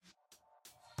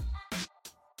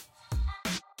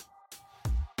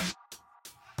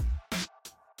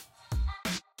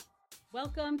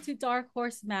Welcome to Dark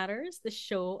Horse Matters, the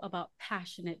show about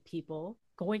passionate people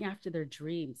going after their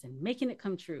dreams and making it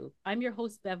come true. I'm your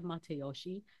host, Bev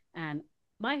Matayoshi, and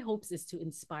my hopes is to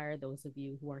inspire those of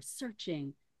you who are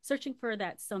searching for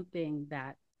that something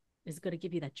that is going to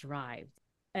give you that drive.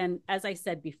 And as I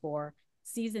said before,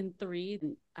 season 3,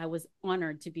 I was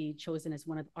honored to be chosen as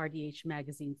one of RDH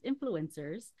Magazine's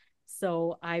influencers.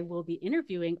 So I will be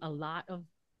interviewing a lot of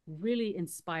really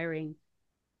inspiring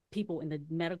people in the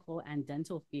medical and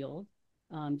dental field,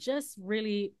 just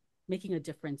really making a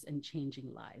difference and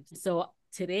changing lives. So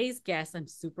today's guest, I'm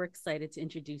super excited to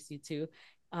introduce you to.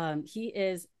 He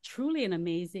is truly an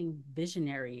amazing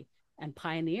visionary and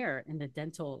pioneer in the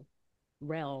dental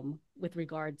realm with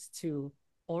regards to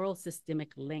oral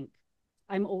systemic link.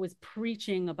 I'm always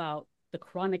preaching about the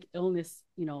chronic illness,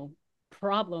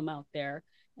 problem out there,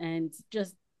 and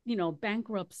just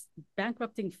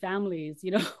bankrupting families.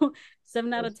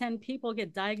 7 out of 10 people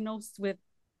get diagnosed with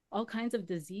all kinds of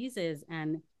diseases,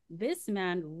 and this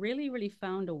man really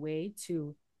found a way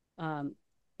to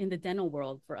in the dental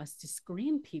world for us to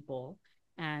screen people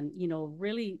and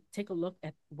really take a look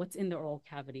at what's in the oral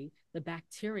cavity, the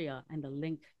bacteria and the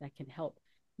link that can help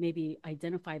maybe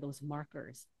identify those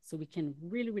markers so we can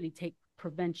really take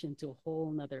prevention to a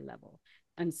whole nother level.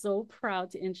 I'm so proud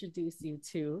to introduce you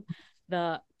to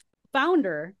the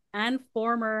founder and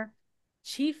former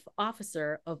chief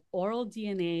officer of Oral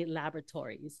DNA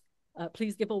Laboratories.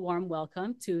 Please give a warm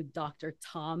welcome to Dr.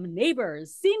 Tom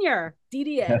Nabors, Senior,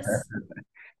 DDS.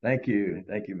 Thank you.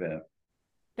 Thank you, Bev.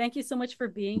 Thank you so much for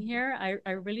being here.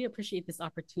 I really appreciate this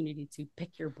opportunity to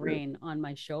pick your Sure. brain on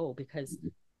my show because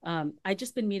I've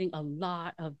just been meeting a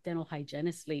lot of dental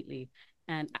hygienists lately.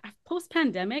 And post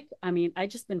pandemic, I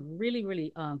just been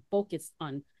really focused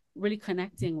on really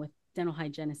connecting with dental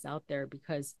hygienists out there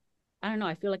because I don't know,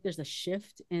 I feel like there's a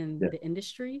shift in Yes, the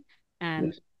industry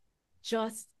and yes.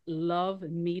 just love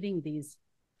meeting these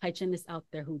hygienists out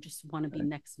there who just want to be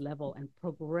next level and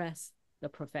progress the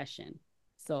profession.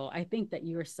 So I think that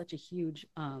you're such a huge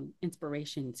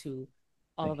inspiration to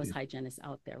all Thank of us you. hygienists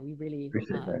out there. We really,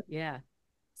 Appreciate that. yeah. Yes,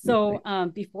 So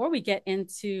thank before we get you.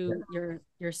 into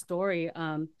your story,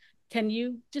 can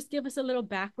you just give us a little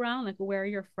background, like where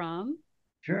you're from?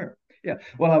 Sure. Yeah.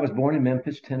 Well, I was born in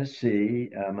Memphis, Tennessee.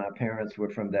 My parents were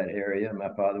from that area. My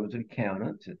father was an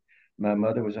accountant. My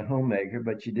mother was a homemaker,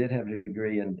 but she did have a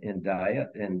degree in diet,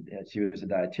 and she was a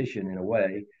dietitian in a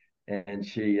way. And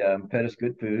she fed us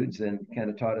good foods and kind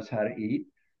of taught us how to eat.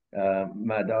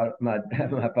 My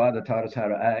father taught us how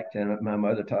to act, and my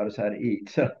mother taught us how to eat.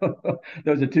 So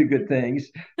those are two good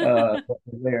things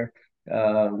there.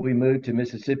 We moved to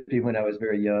Mississippi when I was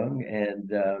very young, and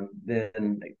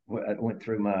then I went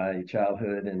through my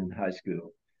childhood and high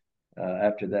school.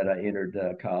 After that, I entered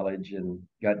college and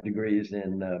got degrees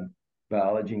in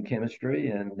biology and chemistry,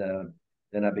 and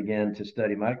then I began to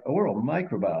study oral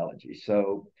microbiology.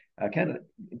 So I kind of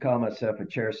call myself a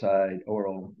chairside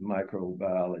oral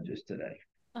microbiologist today.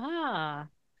 Ah,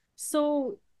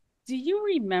 so do you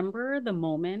remember the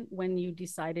moment when you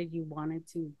decided you wanted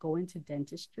to go into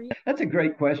dentistry? That's a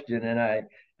great question, and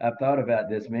I've thought about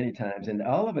this many times. And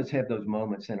all of us have those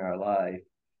moments in our life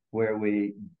where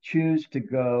we choose to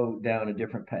go down a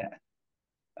different path.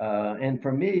 And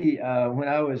for me, when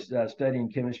I was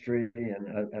studying chemistry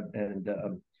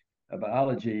and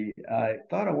biology, I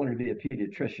thought I wanted to be a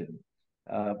pediatrician.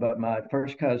 But my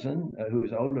first cousin, who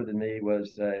was older than me,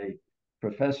 was a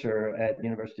professor at the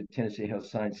University of Tennessee Health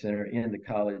Science Center in the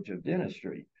College of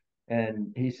Dentistry.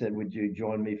 And he said, "Would you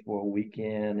join me for a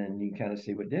weekend and you kind of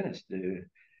see what dentists do?"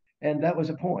 And that was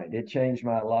a point. It changed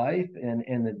my life and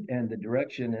the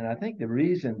direction. And I think the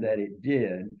reason that it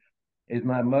did is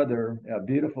my mother, a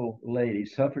beautiful lady,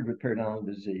 suffered with periodontal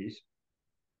disease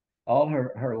all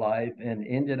her life and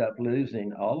ended up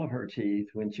losing all of her teeth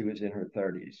when she was in her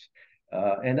 30s.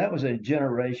 And that was a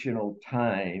generational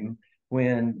time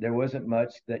when there wasn't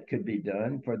much that could be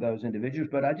done for those individuals.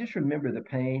 But I just remember the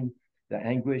pain, the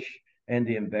anguish, and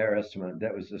the embarrassment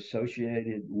that was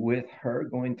associated with her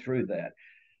going through that.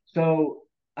 So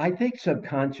I think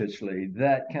subconsciously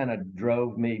that kind of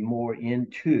drove me more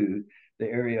into the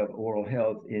area of oral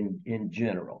health in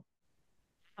general.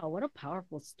 Oh, what a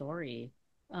powerful story.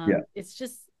 Yeah. It's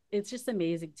just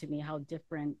amazing to me how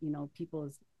different,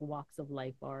 people's walks of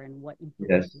life are and what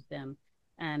influences Yes. them.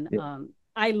 And Yeah.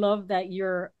 I love that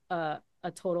you're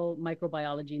a total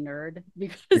microbiology nerd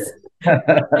because I think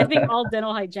Absolutely. all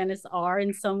dental hygienists are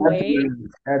in some way.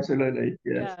 Absolutely.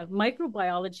 Yes. Yeah,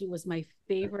 microbiology was my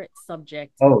favorite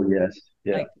subject. Oh, yes.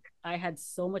 Yeah. Like I had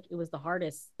so much, it was the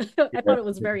hardest. I Yeah. thought it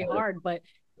was very hard, but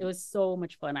it was so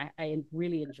much fun. I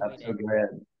really I'm enjoyed so it. glad.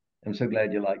 I'm so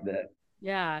glad you like that.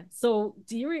 Yeah. So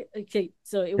okay,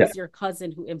 so it Yeah. was your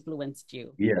cousin who influenced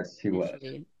you Yes, he was.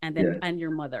 initially, and then Yes. and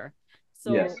your mother.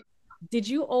 Yes. So did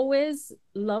you always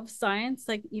love science,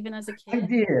 like even as a I kid?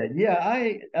 did.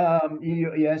 Yeah,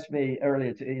 you asked me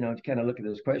earlier to to kind of look at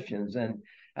those questions, and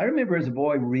I remember as a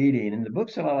boy reading, and the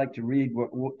books that I like to read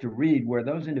were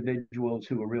those individuals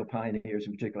who were real pioneers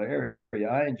in a particular area.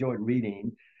 I enjoyed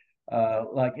reading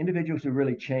like individuals who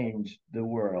really changed the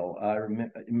world. I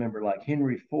remember like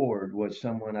Henry Ford was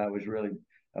someone I was really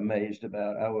amazed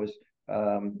about. I was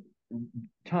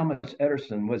Thomas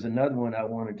Edison was another one I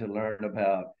wanted to learn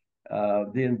about.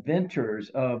 The inventors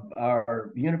of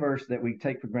our universe that we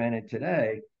take for granted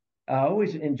today. I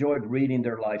always enjoyed reading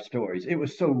their life stories. It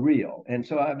was so real. And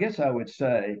so I guess I would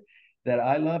say that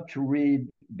I love to read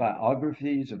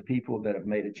biographies of people that have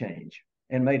made a change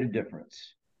and made a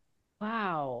difference.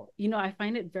 Wow. I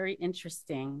find it very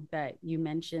interesting that you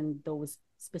mentioned those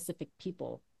specific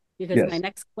people because my Yes,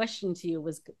 next question to you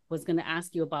was going to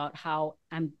ask you about how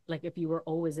I'm like if you were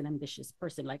always an ambitious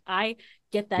person. Like I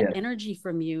get that yes, energy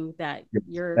from you that yes.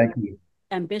 you're Thank you.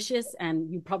 ambitious and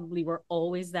you probably were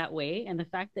always that way. And the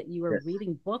fact that you are Yes,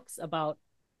 reading books about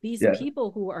these yes,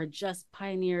 people who are just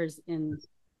pioneers in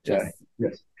yeah, just,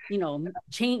 yes,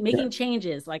 making yes.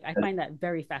 changes, like I find that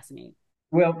very fascinating.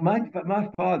 Well, my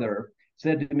father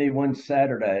said to me one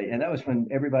Saturday, and that was when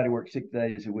everybody worked 6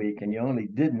 days a week, and you only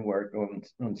didn't work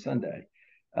on Sunday.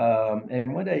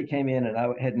 And one day he came in, and I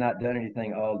had not done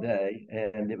anything all day,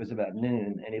 and it was about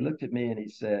noon, and he looked at me and he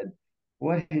said,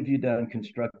 "What have you done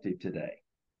constructive today?"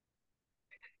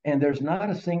 And there's not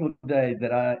a single day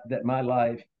that my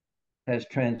life has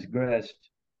transgressed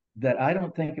that I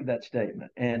don't think of that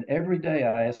statement. And every day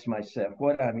I ask myself,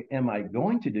 am I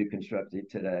going to do constructive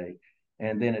today?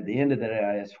 And then at the end of the day,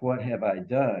 I ask, what have I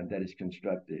done that is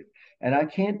constructive? And I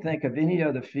can't think of any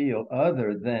other field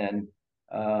other than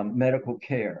medical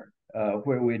care,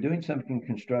 where we're doing something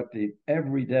constructive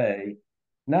every day,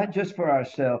 not just for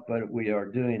ourselves, but we are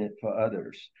doing it for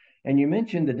others. And you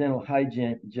mentioned the dental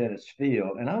hygienist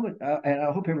field, and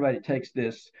I hope everybody takes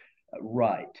this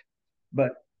right.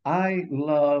 But I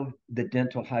love the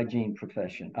dental hygiene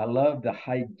profession. I love the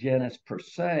hygienist per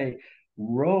se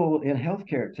role in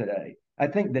healthcare today. I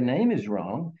think the name is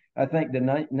wrong. I think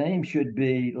the name should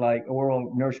be like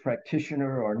oral nurse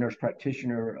practitioner or nurse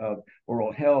practitioner of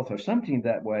oral health or something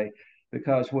that way,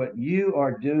 because what you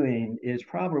are doing is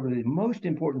probably the most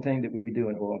important thing that we do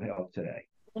in oral health today.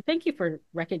 Well, thank you for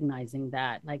recognizing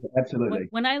that. Like Absolutely.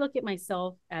 when I look at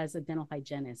myself as a dental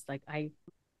hygienist, like I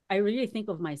really think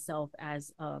of myself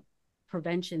as a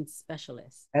prevention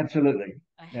specialist, Absolutely.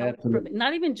 a health Absolutely.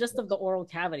 not even just of the oral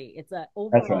cavity. It's an That's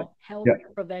right. overall health Yeah.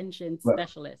 prevention Well,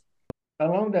 specialist.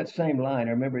 along that same line,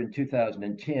 I remember in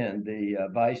 2010, the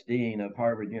vice dean of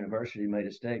Harvard University made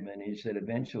a statement. He said,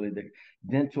 eventually, the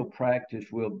dental practice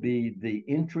will be the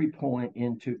entry point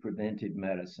into preventive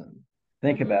medicine.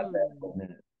 Think about that for Mm. a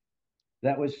minute.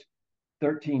 That was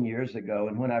 13 years ago.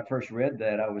 And when I first read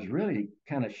that, I was really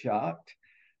kind of shocked.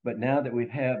 But now that we've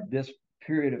had this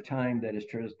period of time that is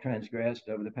transgressed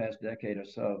over the past decade or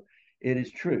so, it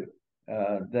is true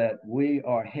that we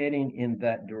are heading in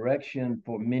that direction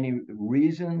for many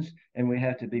reasons, and we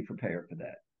have to be prepared for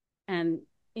that. And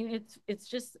it's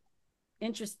just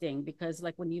interesting because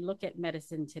like when you look at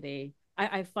medicine today,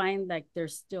 I find like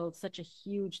there's still such a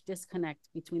huge disconnect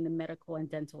between the medical and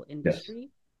dental Yes. industry,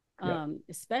 Yeah.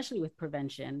 especially with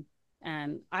prevention.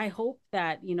 And I hope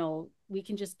that, we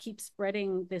can just keep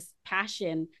spreading this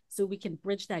passion so we can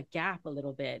bridge that gap a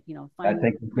little bit, I find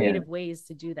think we can. creative ways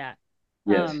to do that.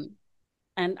 Yes. Um,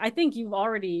 and I think you've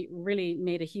already really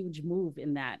made a huge move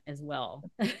in that as well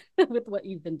with what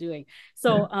you've been doing.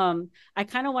 So I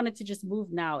kind of wanted to just move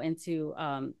now into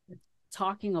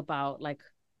talking about like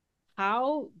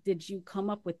how did you come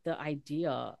up with the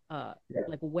idea?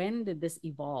 Like when did this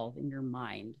evolve in your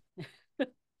mind?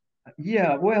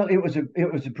 Yeah, well, it was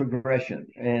a progression,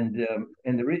 and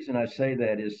the reason I say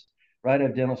that is right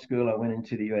out of dental school, I went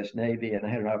into the U.S. Navy, and I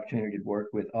had an opportunity to work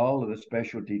with all of the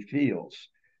specialty fields,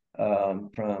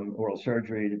 from oral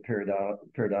surgery to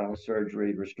periodontal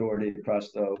surgery, restorative,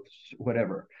 prosthos,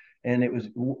 whatever. And it was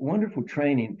wonderful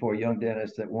training for young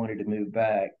dentists that wanted to move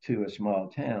back to a small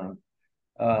town.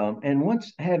 And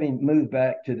once having moved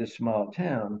back to this small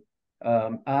town,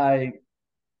 I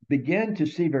began to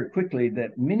see very quickly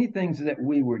that many things that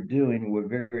we were doing were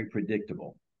very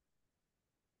predictable.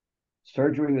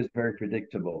 Surgery was very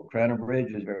predictable. Crown and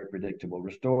bridge was very predictable.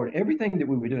 Restored, everything that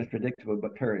we were doing is predictable,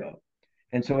 but perio.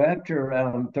 And so after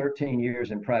around 13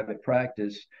 years in private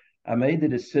practice, I made the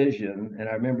decision, and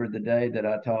I remember the day that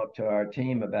I talked to our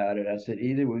team about it. I said,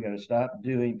 either we're going to stop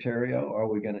doing perio or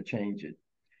we're going to change it.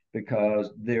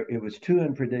 because it was too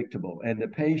unpredictable. And the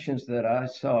patients that I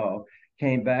saw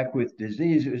came back with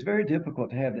disease. It was very difficult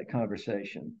to have that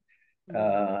conversation.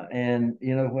 And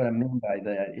you know what I mean by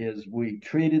that is we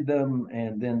treated them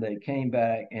and then they came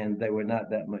back and they were not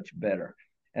that much better.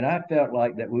 And I felt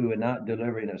like that we were not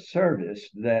delivering a service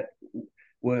that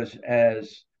was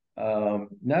as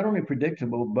not only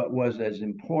predictable, but was as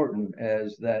important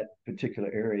as that particular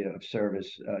area of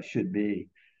service should be.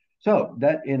 So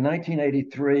that in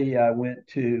 1983, I went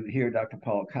to hear Dr.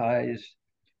 Paul Kais.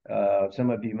 Some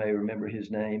of you may remember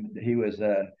his name. He was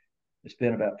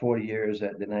spent about 40 years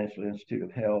at the National Institute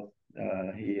of Health.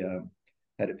 He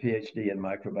had a PhD in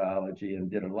microbiology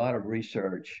and did a lot of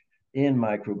research in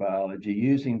microbiology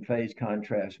using phase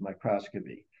contrast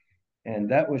microscopy. And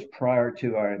that was prior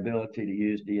to our ability to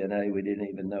use DNA. We didn't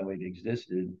even know it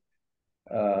existed.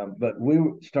 But we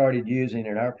started using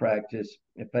in our practice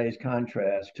a phase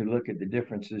contrast to look at the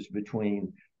differences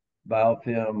between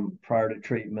biofilm prior to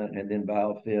treatment and then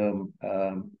biofilm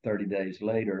 30 days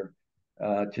later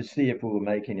to see if we were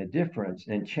making a difference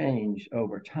and change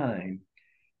over time.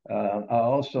 I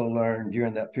also learned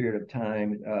during that period of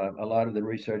time, a lot of the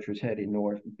research was heading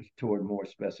north toward more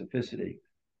specificity.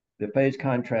 The phase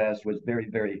contrast was very,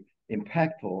 very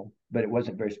impactful, but it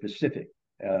wasn't very specific.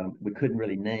 We couldn't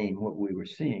really name what we were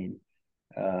seeing.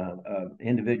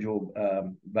 Individual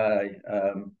by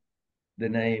the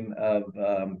name of,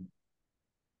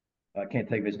 I can't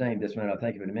think of his name this minute, I'll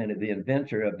think of it in a minute, the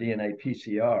inventor of DNA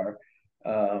PCR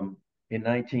in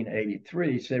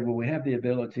 1983 said, well, we have the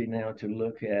ability now to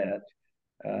look at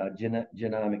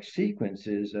genomic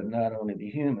sequences of not only the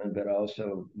human, but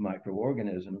also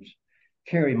microorganisms.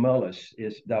 Kerry Mullis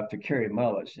is Dr. Kerry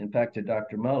Mullis. In fact,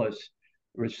 Dr. Mullis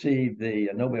received the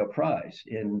Nobel Prize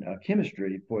in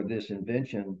chemistry for this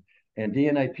invention, and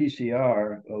DNA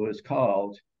PCR was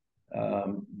called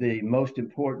the most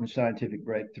important scientific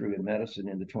breakthrough in medicine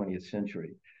in the 20th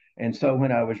century. And so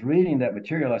when I was reading that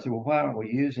material, I said, well, why aren't we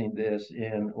using this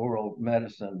in oral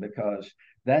medicine? Because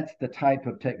that's the type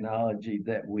of technology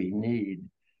that we need.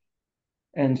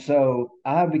 And so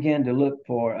I began to look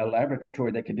for a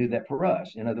laboratory that could do that for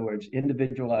us. In other words,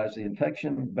 individualize the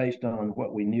infection based on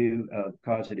what we knew of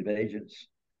causative agents.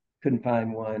 Couldn't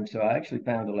find one. So I actually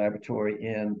found a laboratory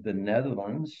in the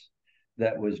Netherlands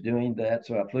that was doing that.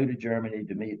 So I flew to Germany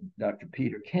to meet Dr.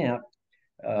 Peter Camp,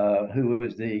 who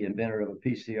was the inventor of a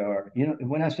PCR. You know,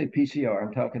 when I say PCR,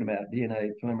 I'm talking about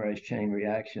DNA polymerase chain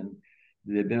reaction,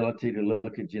 the ability to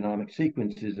look at genomic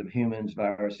sequences of humans,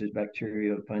 viruses,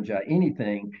 bacteria, fungi,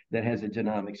 anything that has a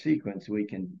genomic sequence, we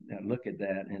can look at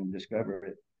that and discover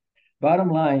it. Bottom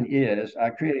line is,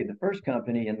 I created the first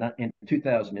company in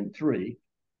 2003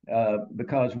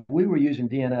 because we were using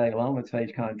DNA along with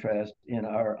phase contrast in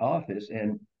our office,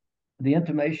 and the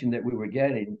information that we were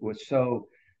getting was so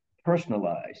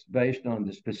personalized based on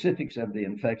the specifics of the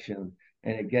infection,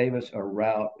 and it gave us a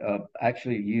route of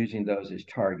actually using those as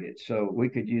targets. So we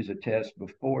could use a test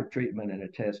before treatment and a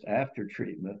test after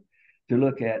treatment to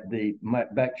look at the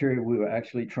bacteria we were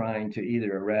actually trying to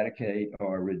either eradicate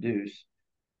or reduce.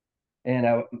 And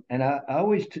I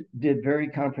always did very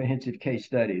comprehensive case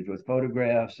studies with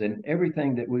photographs and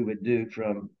everything that we would do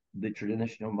from the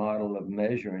traditional model of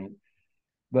measuring.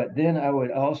 But then I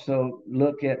would also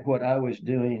look at what I was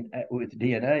doing with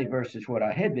DNA versus what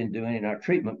I had been doing in our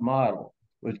treatment model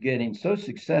was getting so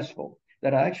successful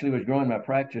that I actually was growing my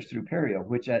practice through perio,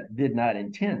 which I did not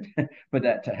intend for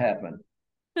that to happen.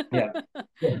 Yeah.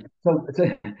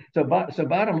 So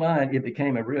bottom line, it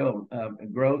became a real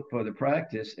growth for the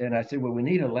practice. And I said, well, we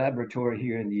need a laboratory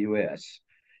here in the US.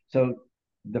 So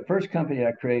the first company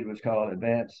I created was called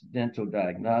Advanced Dental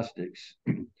Diagnostics.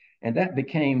 And that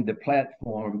became the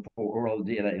platform for oral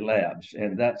DNA labs.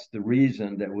 And that's the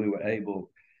reason that we were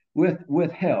able,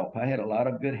 with help, I had a lot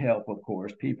of good help, of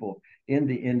course, people in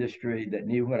the industry that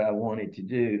knew what I wanted to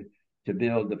do to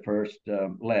build the first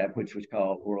lab, which was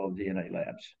called Oral DNA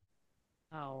Labs.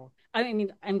 Wow. I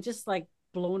mean, I'm just like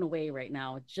blown away right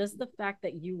now. Just the fact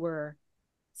that you were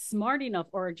smart enough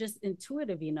or just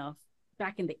intuitive enough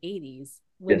back in the 80s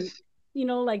when, Yes.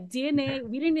 like DNA,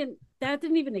 that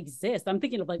didn't even exist. I'm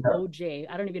thinking of like No. OJ.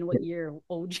 I don't even know what year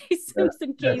OJ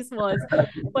Simpson case was,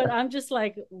 but I'm just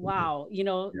like, wow,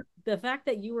 the fact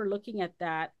that you were looking at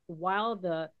that while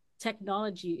the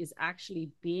technology is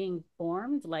actually being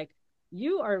formed, like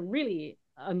you are really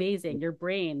amazing. Your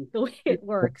brain, the way it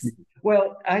works.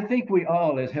 Well, I think we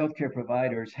all, as healthcare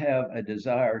providers, have a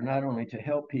desire not only to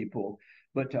help people,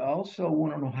 but to also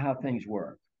want to know how things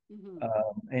work.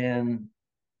 Mm-hmm. And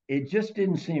it just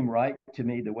didn't seem right to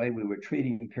me the way we were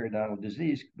treating periodontal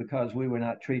disease because we were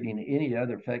not treating any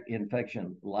other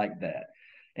infection like that.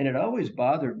 And it always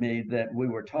bothered me that we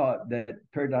were taught that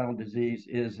periodontal disease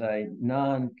is a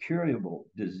non-curable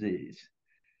disease.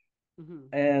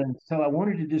 Mm-hmm. And so I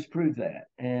wanted to disprove that.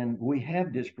 And we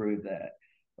have disproved that.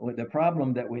 The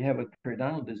problem that we have with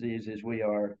periodontal disease is we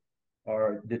are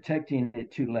detecting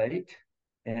it too late.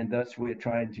 And thus we're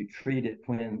trying to treat it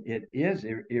when it is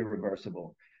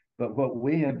irreversible. But what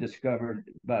we have discovered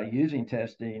by using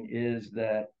testing is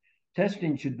that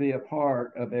testing should be a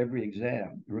part of every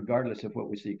exam, regardless of what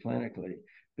we see clinically,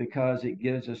 because it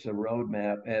gives us a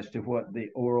roadmap as to what the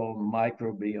oral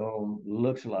microbiome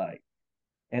looks like.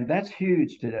 And that's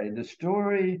huge today. The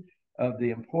story of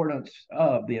the importance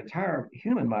of the entire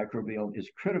human microbiome is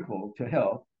critical to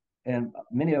health. And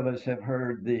many of us have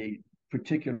heard the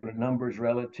particular numbers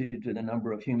relative to the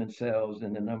number of human cells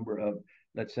and the number of,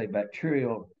 let's say,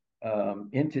 bacterial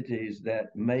entities that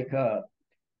make up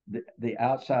the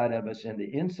outside of us and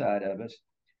the inside of us.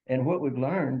 And what we've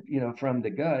learned, from the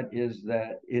gut is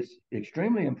that it's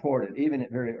extremely important, even at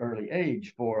very early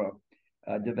age, for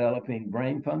developing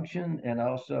brain function, and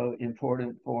also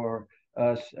important for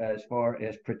us as far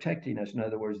as protecting us, in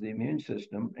other words, the immune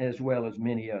system, as well as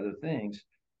many other things.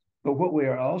 But what we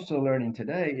are also learning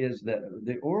today is that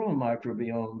the oral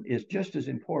microbiome is just as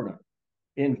important.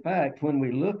 In fact, when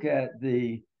we look at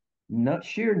the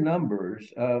sheer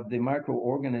numbers of the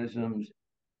microorganisms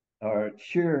or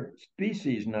sheer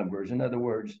species numbers, in other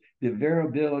words, the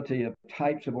variability of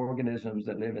types of organisms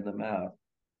that live in the mouth,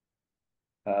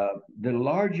 the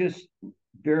largest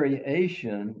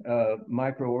variation of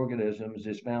microorganisms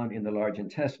is found in the large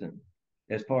intestine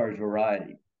as far as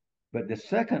variety. But the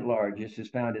second largest is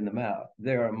found in the mouth.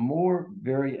 There are more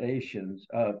variations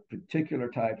of particular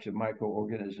types of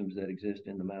microorganisms that exist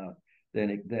in the mouth than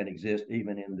exist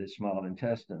even in the small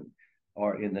intestine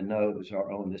or in the nose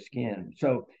or on the skin.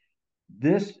 So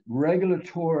this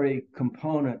regulatory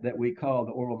component that we call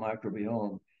the oral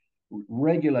microbiome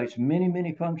regulates many,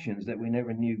 many functions that we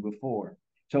never knew before.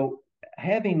 So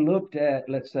having looked at,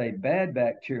 let's say, bad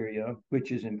bacteria,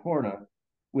 which is important,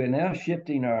 we're now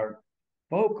shifting our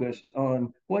focus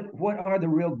on what are the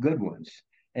real good ones,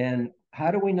 and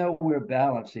how do we know we're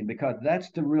balancing, because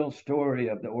that's the real story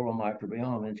of the oral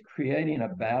microbiome. It's creating a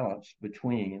balance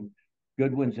between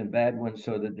good ones and bad ones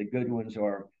so that the good ones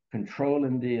are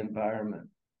controlling the environment.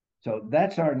 So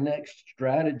that's our next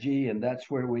strategy, and that's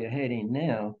where we're heading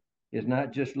now, is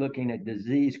not just looking at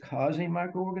disease causing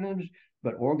microorganisms,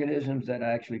 but organisms that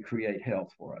actually create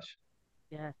health for us.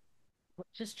 Yeah,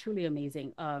 just truly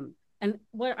amazing. And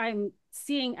what I'm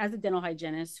seeing as a dental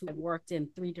hygienist who I've worked in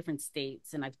 3 different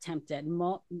states and I've tempted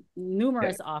Yeah.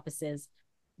 numerous offices,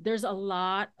 there's a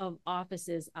lot of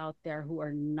offices out there who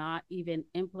are not even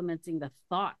implementing the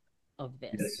thought of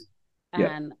this. Yes.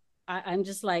 Yeah. And I'm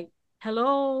just like,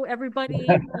 hello, everybody,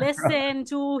 listen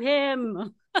to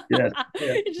him. Yes.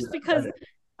 Yes. Just because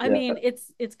I Yeah. mean,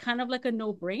 it's kind of like a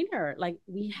no-brainer. Like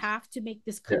we have to make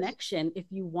this Yes. connection if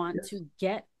you want Yes. to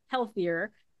get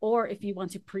healthier or if you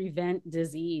want to prevent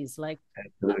disease. Like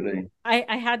Absolutely.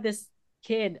 I had this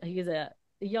kid, he's a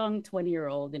young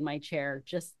 20-year-old in my chair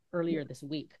just earlier this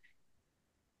week.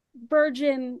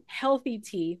 Virgin, healthy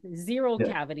teeth, zero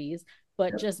Yeah. cavities,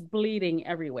 but Yeah. just bleeding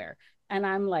everywhere. And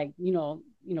I'm like,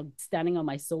 standing on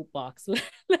my soapbox, Oh,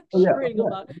 yeah. lecturing Yeah.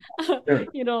 about, Sure.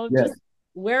 Yes. just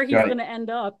where he's Right. going to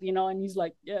end up, and he's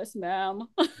like, yes, ma'am.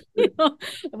 Yeah.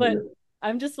 But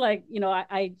I'm just like,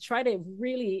 I try to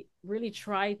really, really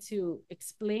try to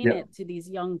explain Yeah. it to these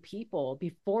young people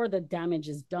before the damage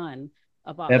is done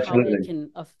about how it Absolutely.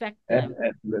 can affect them.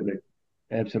 Absolutely.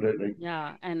 Absolutely.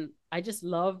 Yeah. And I just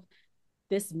love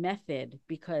this method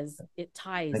because it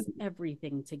ties Thank you.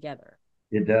 everything together.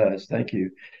 It does. Thank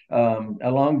you.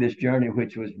 Along this journey,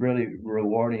 which was really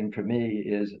rewarding for me,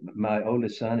 is my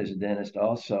oldest son is a dentist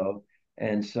also.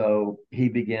 And so he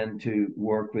began to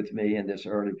work with me in this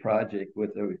early project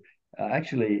with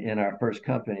actually in our first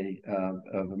company of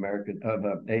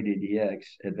ADDX,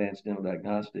 Advanced Dental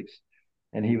Diagnostics.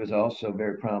 And he was also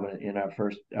very prominent in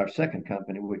our second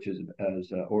company, which is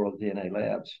Oral DNA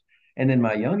Labs. And then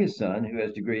my youngest son, who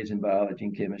has degrees in biology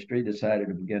and chemistry, decided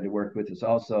to begin to work with us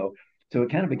also. So it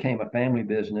kind of became a family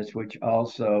business, which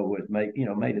also made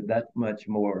it that much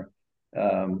more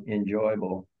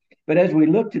enjoyable. But as we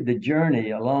looked at the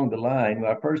journey along the line,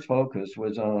 our first focus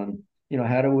was on,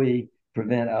 how do we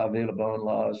prevent alveolar bone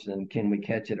loss, and can we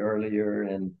catch it earlier?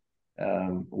 And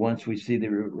once we see the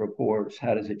reports,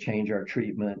 how does it change our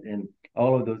treatment? And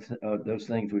all of those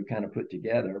things we've kind of put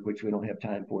together, which we don't have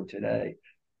time for today.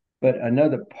 But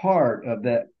another part of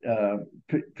that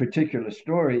particular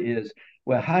story is,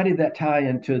 well, how did that tie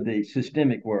into the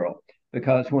systemic world?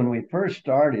 Because when we first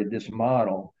started this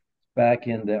model, back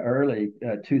in the early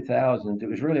 2000s, it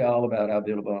was really all about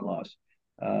alveolar bone loss.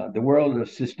 The world of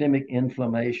systemic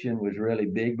inflammation was really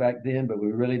big back then, but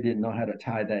we really didn't know how to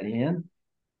tie that in.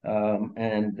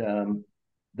 And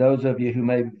those of you who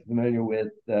may be familiar with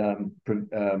um,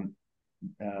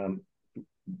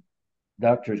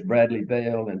 Doctors Bradley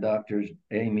Bale and Doctors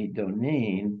Amy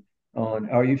Doneen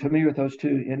are you familiar with those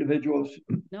two individuals?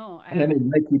 No, I Let me haven't.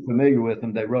 make you familiar with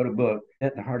them. They wrote a book,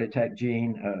 At the Heart Attack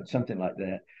Gene, something like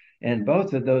that. And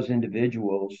both of those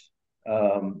individuals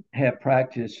have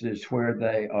practices where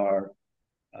they are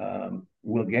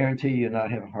will guarantee you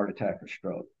not have a heart attack or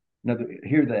stroke. Now,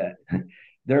 hear that.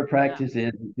 Their Yeah. practice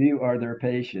is if you are their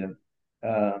patient,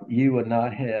 you will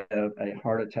not have a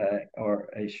heart attack or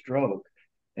a stroke.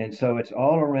 And so it's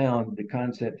all around the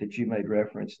concept that you made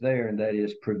reference there, and that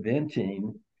is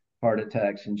preventing heart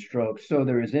attacks and strokes. So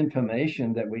there is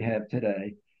information that we have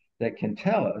today that can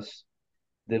tell us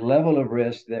the level of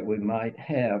risk that we might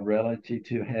have relative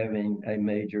to having a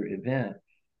major event.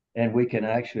 And we can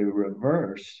actually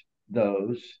reverse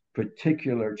those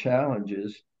particular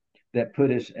challenges that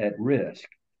put us at risk.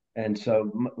 And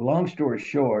so, long story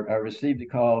short, I received a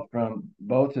call from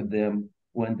both of them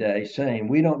one day saying,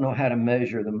 we don't know how to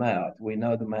measure the mouth. We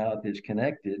know the mouth is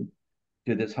connected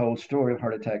to this whole story of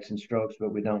heart attacks and strokes,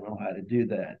 but we don't know how to do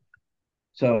that.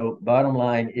 So, bottom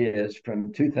line is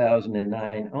from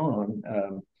 2009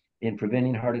 on, in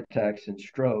preventing heart attacks and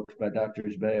strokes by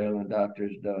Doctors Bale and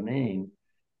Doctors Doneen,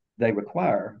 they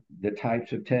require the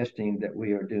types of testing that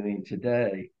we are doing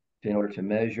today in order to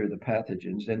measure the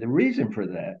pathogens. And the reason for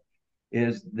that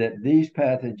is that these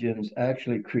pathogens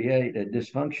actually create a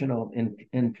dysfunctional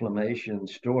inflammation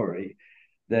story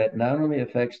that not only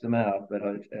affects the mouth, but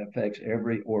it affects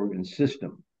every organ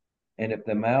system. And if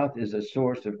the mouth is a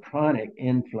source of chronic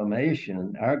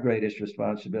inflammation, our greatest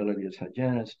responsibility as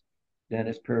hygienists,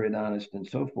 dentists, periodontists, and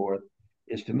so forth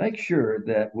is to make sure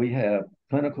that we have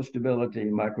clinical stability,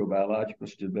 microbiological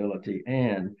stability,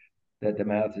 and that the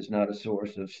mouth is not a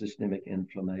source of systemic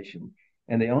inflammation.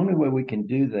 And the only way we can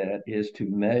do that is to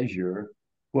measure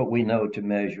what we know to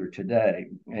measure today.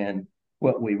 And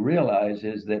what we realize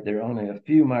is that there are only a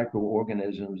few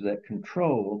microorganisms that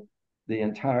control the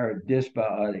entire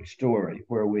dysbiotic story,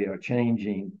 where we are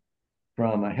changing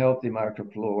from a healthy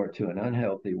microflora to an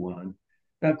unhealthy one.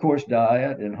 And of course,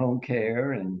 diet and home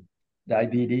care and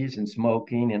diabetes and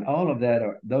smoking and all of that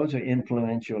those are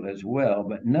influential as well.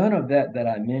 But none of that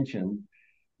I mentioned,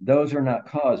 those are not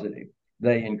causative.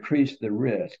 They increase the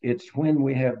risk. It's when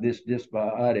we have this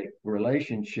dysbiotic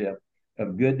relationship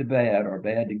of good to bad or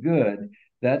bad to good,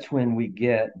 that's when we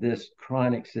get this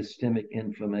chronic systemic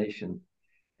inflammation.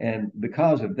 And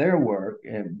because of their work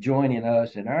and joining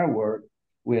us in our work,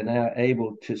 we're now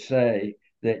able to say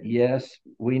that, yes,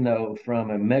 we know from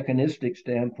a mechanistic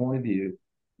standpoint of view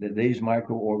that these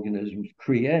microorganisms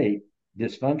create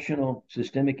dysfunctional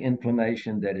systemic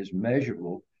inflammation that is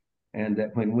measurable. And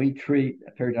that when we treat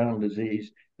periodontal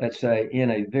disease, let's say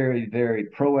in a very, very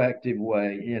proactive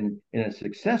way, in a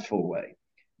successful way,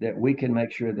 that we can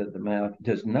make sure that the mouth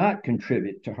does not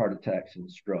contribute to heart attacks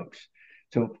and strokes.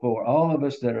 So for all of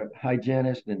us that are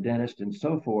hygienists and dentists and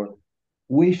so forth,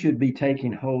 we should be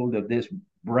taking hold of this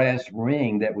brass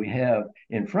ring that we have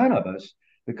in front of us,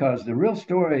 because the real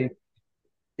story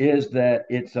is that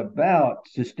it's about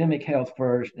systemic health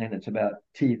first and it's about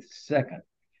teeth second.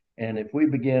 And if we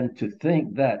begin to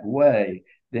think that way,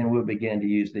 then we'll begin to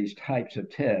use these types of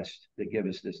tests that give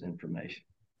us this information.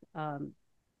 Um,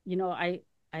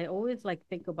 I always like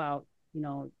think about,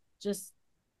 just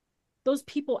those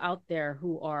people out there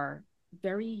who are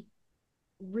very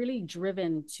really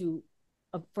driven to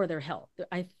for their health.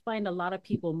 I find a lot of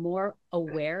people more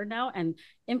aware now, and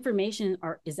information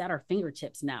is at our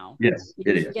fingertips now. Yes, We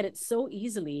it can is. get it so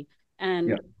easily.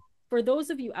 Yeah, And for those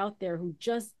of you out there who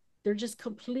they're just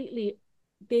completely,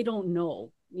 they don't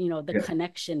know, the yeah,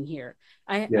 connection here.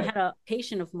 I yeah, had a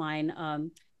patient of mine.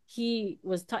 He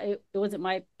was it wasn't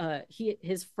my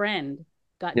his friend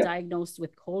got yeah. diagnosed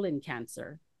with colon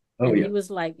cancer, Oh, and yeah, he was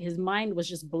like, his mind was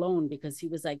just blown because he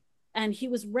was like, and he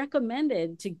was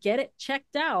recommended to get it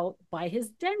checked out by his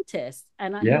dentist.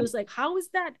 And he yeah, was like, how is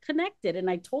that connected? And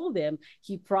I told him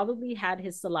he probably had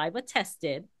his saliva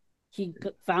tested. He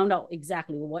found out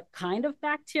exactly what kind of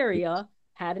bacteria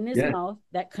had in his yeah, mouth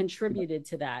that contributed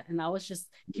to that. And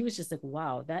he was just like,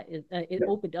 wow, that is, it yeah.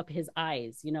 opened up his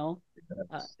eyes,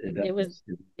 It it was, does.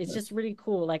 It it's does. just really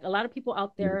cool. Like a lot of people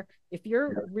out Yeah, there, if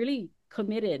you're yeah. really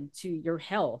committed to your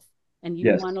health and you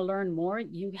Yes, want to learn more,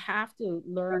 you have to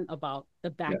learn about the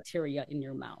yeah, bacteria in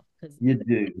your mouth because you it's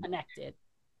do. connected.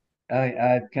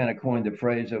 I've kind of coined the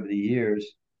phrase over the years.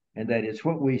 and that it's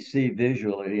what we see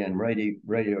visually and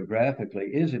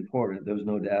radiographically is important. There's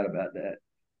no doubt about that.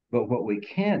 But what we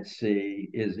can't see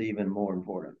is even more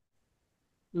important.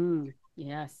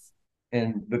 Yes.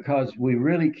 And because we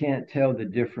really can't tell the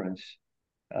difference,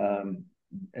 um,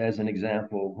 as an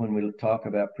example, when we talk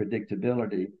about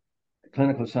predictability,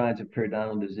 clinical signs of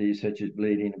periodontal disease, such as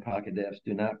bleeding and pocket depths,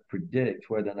 do not predict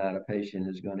whether or not a patient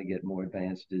is going to get more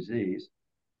advanced disease.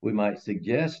 We might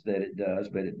suggest that it does,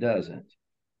 but it doesn't.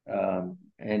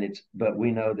 But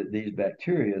we know that these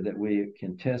bacteria that we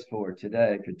can test for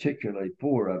today, particularly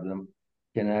 4 of them,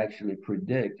 can actually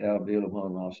predict alveolar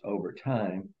bone loss over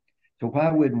time. So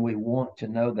why wouldn't we want to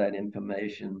know that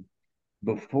information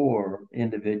before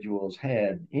individuals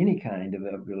had any kind of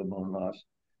alveolar bone loss?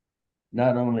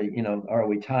 Not only, are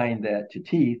we tying that to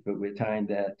teeth, but we're tying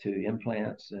that to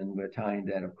implants, and we're tying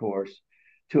that, of course,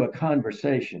 to a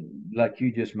conversation, like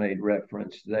you just made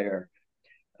reference there.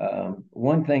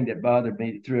 One thing that bothered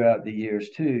me throughout the years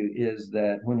too is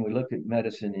that when we look at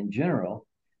medicine in general,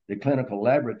 the clinical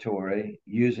laboratory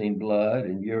using blood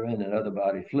and urine and other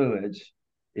body fluids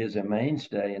is a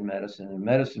mainstay in medicine, and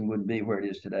medicine wouldn't be where it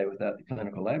is today without the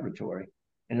clinical laboratory.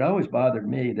 And it always bothered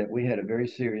me that we had a very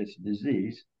serious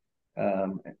disease,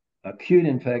 um, acute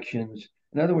infections.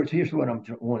 In other words, here's what I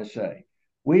want to say.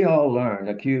 We all learned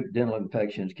acute dental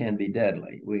infections can be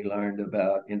deadly. We learned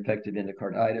about infected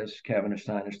endocarditis, cavernous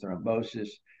sinus thrombosis,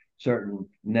 certain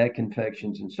neck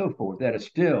infections, and so forth. That is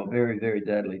still very, very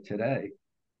deadly today.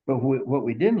 But what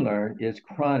we didn't learn is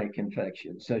chronic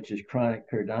infections, such as chronic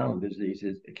periodontal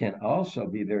diseases, can also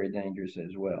be very dangerous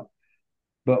as well.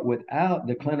 But without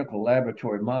the clinical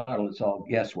laboratory model, it's all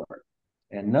guesswork.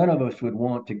 And none of us would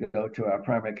want to go to our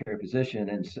primary care physician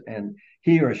and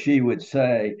he or she would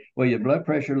say, well, your blood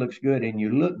pressure looks good and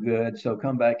you look good, so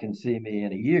come back and see me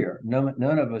in a year.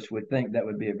 None of us would think that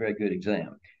would be a very good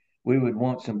exam. We would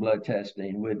want some blood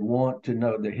testing. We'd want to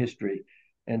know the history.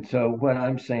 And so what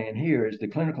I'm saying here is the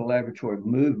clinical laboratory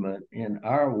movement in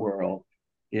our world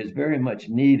is very much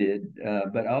needed,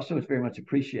 but also it's very much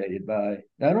appreciated by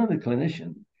not only the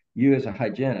clinician, you as a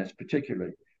hygienist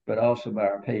particularly, but also by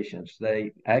our patients.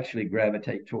 They actually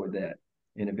gravitate toward that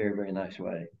in a very, very nice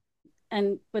way.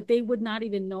 But they would not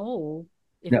even know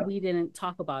if No, we didn't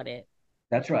talk about it.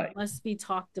 that's It right. must be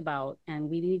talked about, and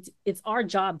it's our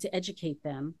job to educate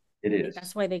them. It is.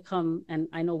 That's why they come. And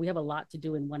I know we have a lot to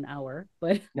do in 1 hour,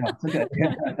 but No, it's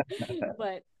okay.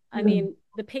 but I mean,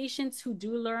 the patients who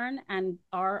do learn and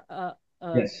are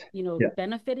Yes. Yeah.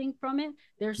 benefiting from it,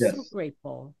 they're so Yes.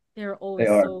 grateful. They're They always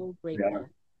are. so They are. grateful.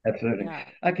 Absolutely. Yeah.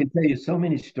 I can tell you so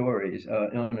many stories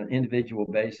on an individual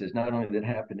basis, not only that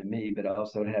happened to me, but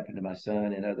also it happened to my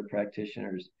son and other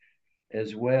practitioners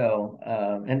as well.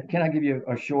 And can I give you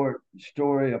a short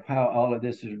story of how all of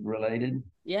this is related?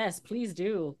 Yes, please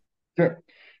do. Sure.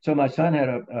 So my son had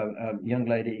a young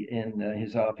lady in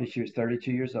his office. She was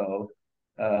 32 years old,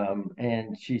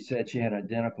 and she said she had an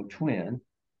identical twin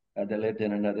that lived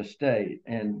in another state.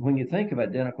 And when you think of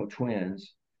identical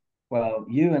twins, well,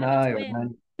 you and I'm a I are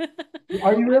twin.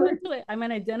 are you I'm a really? twin. I'm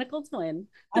an identical twin.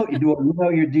 Oh, you know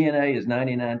your DNA is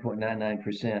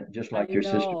 99.99% just I like your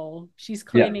sister. know. She's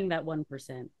Yeah. claiming that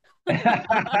 1%.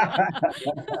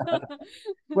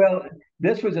 Well,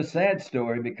 this was a sad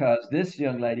story because this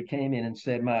young lady came in and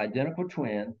said, my identical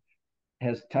twin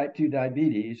has type 2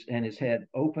 diabetes and has had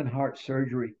open heart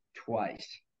surgery twice,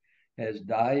 has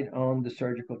died on the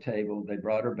surgical table. They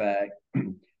brought her back,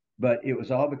 but it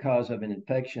was all because of an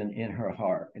infection in her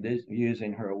heart. It is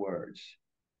using her words.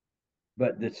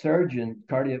 But the surgeon,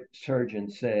 cardiac surgeon,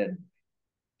 said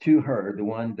to her, the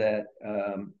one that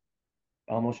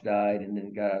almost died and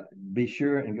then got, be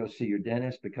sure and go see your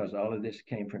dentist because all of this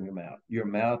came from your mouth. Your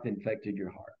mouth infected your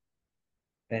heart.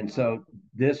 And so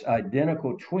this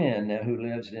identical twin now who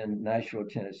lives in Nashville,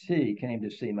 Tennessee, came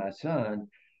to see my son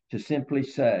to simply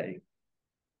say,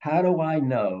 how do I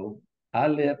know I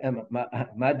live, and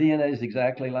my DNA is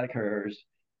exactly like hers.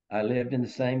 I lived in the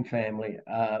same family.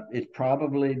 It's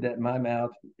probably that my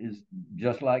mouth is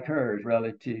just like hers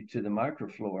relative to the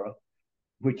microflora,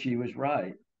 which she was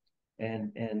right.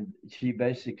 And she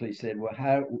basically said, well,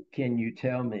 how can you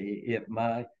tell me if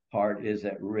my heart is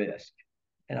at risk?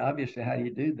 And obviously, how do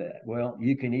you do that? Well,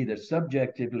 you can either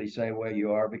subjectively say where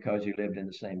you are because you lived in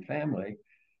the same family,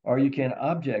 or you can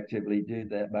objectively do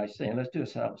that by saying, let's do a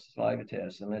saliva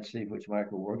test and let's see which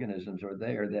microorganisms are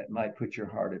there that might put your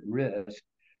heart at risk.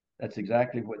 That's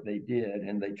exactly what they did.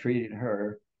 And they treated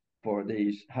her for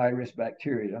these high risk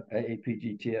bacteria,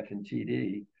 AAPGTF and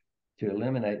TD, to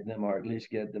eliminate them or at least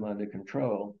get them under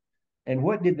control. And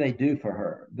what did they do for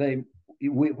her?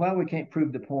 While we can't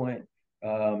prove the point,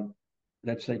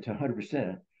 let's say to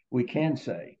 100%, we can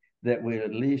say that would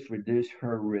at least reduce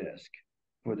her risk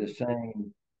for the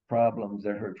same problems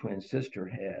that her twin sister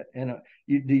had. And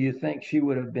do you think she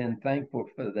would have been thankful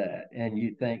for that? And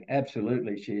you think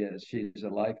absolutely she is. She's a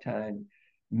lifetime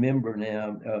member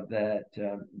now of that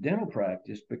dental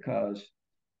practice because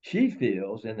she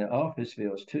feels, and the office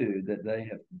feels too, that they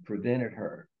have prevented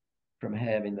her from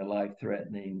having the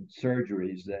life-threatening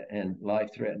surgeries and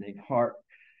life-threatening heart.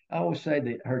 I always say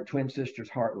that her twin sister's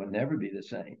heart will never be the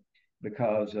same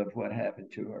because of what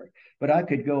happened to her. But I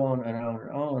could go on and on and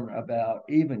on about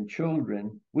even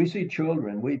children. We see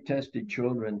children, we've tested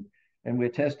children, and we're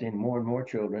testing more and more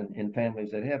children in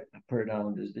families that have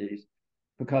periodontal disease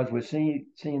because we're seeing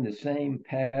the same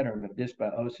pattern of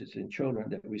dysbiosis in children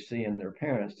that we see in their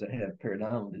parents that have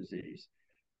periodontal disease.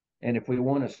 And if we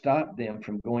want to stop them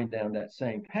from going down that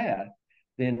same path,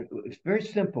 then it's very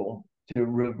simple to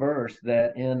reverse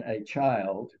that in a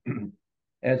child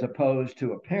as opposed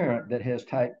to a parent that has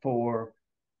type 4,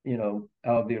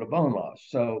 alveolar bone loss.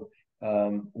 So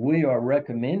we are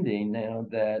recommending now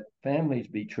that families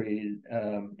be treated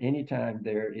anytime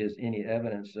there is any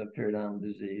evidence of periodontal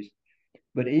disease.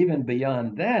 But even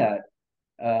beyond that,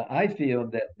 I feel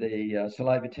that the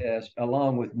saliva test,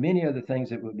 along with many other things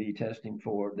that we'll be testing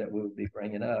for that we'll be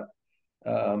bringing up,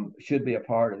 should be a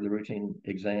part of the routine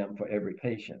exam for every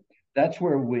patient. That's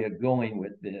where we're going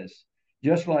with this.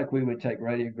 Just like we would take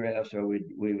radiographs or we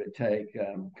would take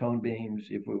cone beams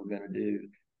if we were going to do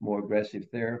more aggressive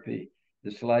therapy,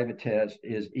 the saliva test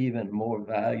is even more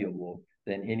valuable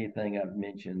than anything I've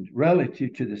mentioned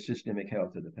relative to the systemic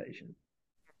health of the patient.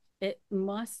 It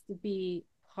must be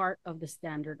part of the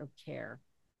standard of care.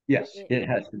 Yes, It, it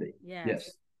has to be. yes.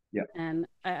 Yes. Yeah. And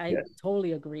I Yes.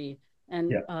 totally agree.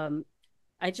 And Yeah.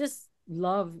 I just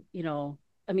love,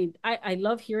 I mean, I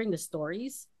love hearing the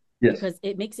stories Yes. because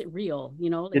it makes it real,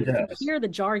 like It you can does. hear the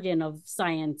jargon of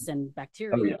science and Oh yeah.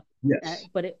 bacteria. Yes.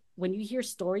 But when you hear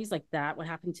stories like that, what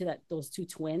happened to those two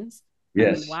twins, I mean,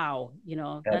 Yes. wow,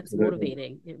 that's Absolutely.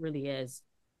 motivating. It really is.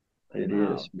 It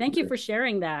Wow. is. Thank you for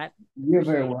sharing that. You're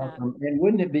very Appreciate that. welcome. And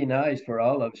wouldn't it be nice for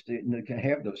all of us to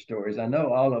have those stories? I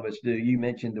know all of us do. You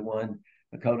mentioned the one,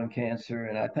 the colon cancer,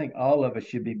 and I think all of us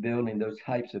should be building those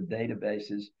types of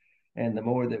databases. And the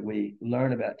more that we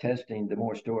learn about testing, the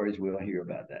more stories we'll hear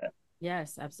about that.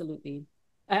 Yes, absolutely.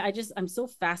 I'm so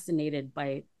fascinated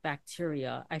by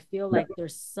bacteria. I feel Yeah, like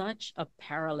there's such a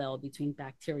parallel between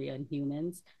bacteria and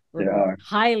humans. We're there both are.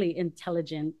 highly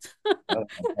intelligent. Oh my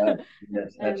God.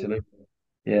 Yes, And absolutely.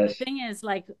 the Yes. thing is,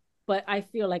 like, but I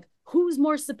feel like who's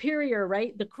more superior,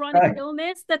 right? The chronic Right.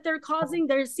 illness that they're causing,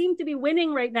 they seem to be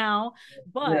winning right now.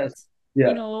 But, Yes. Yeah.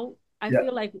 I Yeah.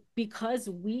 feel like because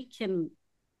we can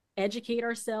educate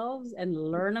ourselves and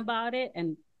learn about it,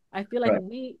 and I feel like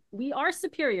Right. we are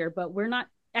superior, but we're not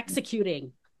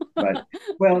executing. Right.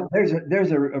 Well,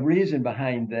 there's a reason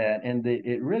behind that, and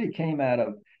it really came out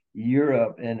of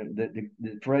Europe, and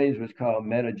the phrase was called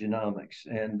metagenomics,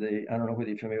 and I don't know whether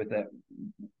you're familiar with that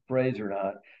phrase or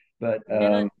not, but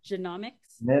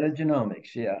Metagenomics.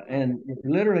 metagenomics, yeah, Oh, and it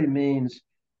literally means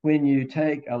when you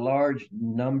take a large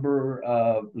number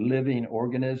of living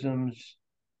organisms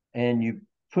and you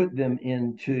put them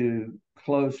into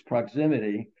close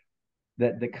proximity,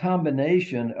 that the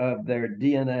combination of their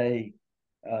DNA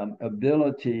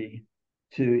ability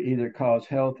to either cause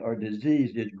health or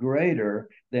disease is greater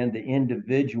than the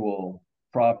individual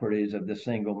properties of the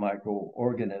single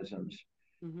microorganisms.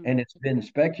 mm-hmm. And it's been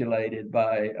speculated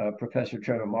by Professor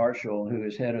Trevor Marshall, who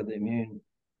is head of the immune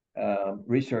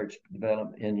research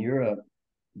development in Europe,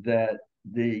 that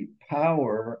the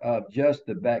power of just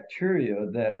the bacteria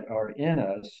that are in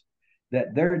us,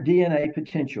 that their DNA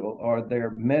potential or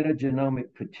their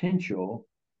metagenomic potential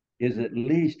is at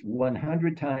least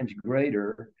 100 times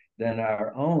greater than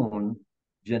our own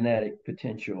genetic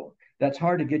potential. That's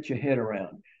hard to get your head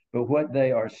around. But what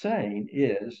they are saying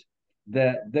is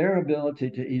that their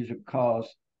ability to either cause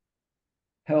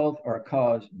health or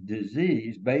cause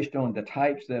disease based on the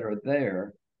types that are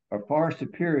there are far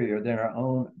superior than our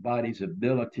own body's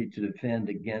ability to defend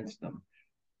against them.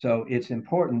 So it's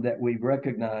important that we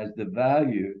recognize the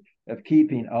value of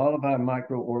keeping all of our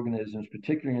microorganisms,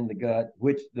 particularly in the gut,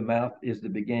 which the mouth is the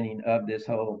beginning of this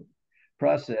whole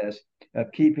process,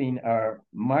 of keeping our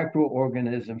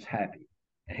microorganisms happy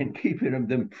and keeping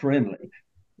them friendly.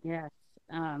 Yes.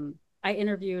 I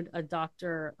interviewed a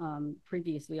doctor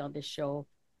previously on this show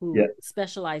who Yeah.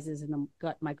 specializes in the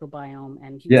gut microbiome,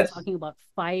 and he was Yes. talking about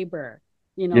fiber,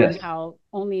 and Yes. how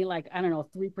only, like, I don't know,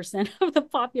 3% of the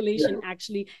population Yes.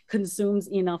 actually consumes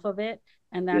enough of it.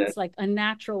 And Yes. that's like a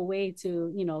natural way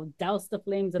to, douse the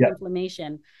flames of Yeah.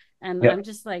 inflammation. And Yeah. I'm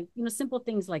just like, simple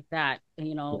things like that,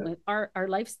 Yeah. our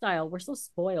lifestyle, we're so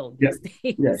spoiled Yeah.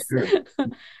 these Yeah. days. Sure.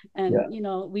 And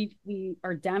Yeah. we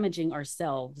are damaging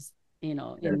ourselves,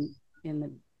 Yes.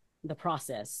 in the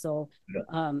process. So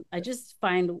Yeah. I just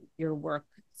find your work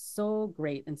so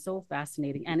great and so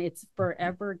fascinating, and it's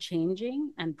forever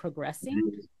changing and progressing,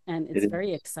 It is. and It it's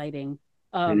very is. exciting.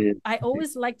 It is. I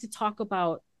always like to talk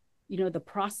about, the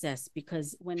process,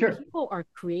 because when Sure. people are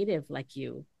creative like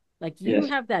you Yes.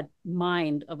 have that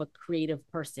mind of a creative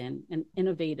person, an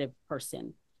innovative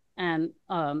person. And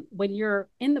when you're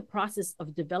in the process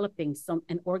of developing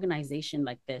an organization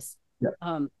like this, Yeah.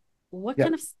 um, what Yeah.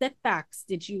 kind of setbacks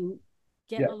did you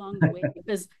get Yeah. along the way?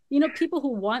 Because people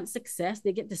who want success,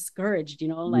 they get discouraged,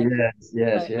 like, Yes.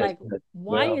 Yes. but Yes. like, Yes.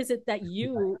 why Well. is it that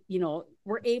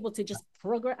were able to just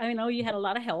program? I know you had a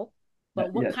lot of help,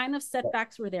 but what Yes. kind of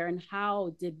setbacks were there, and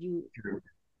how did you Sure.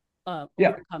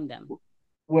 Yeah. overcome them?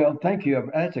 Well, thank you.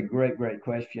 That's a great, great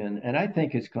question. And I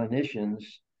think as clinicians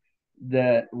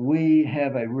that we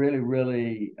have a really,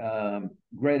 really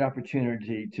great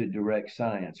opportunity to direct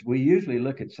science. We usually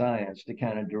look at science to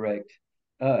kind of direct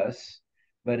us,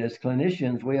 but as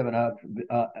clinicians, we have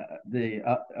the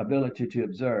ability to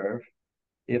observe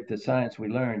if the science we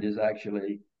learned is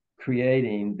actually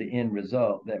creating the end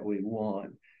result that we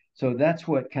want. So that's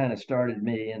what kind of started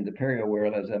me in the perio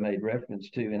world, as I made reference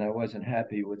to, and I wasn't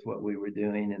happy with what we were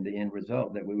doing and the end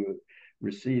result that we were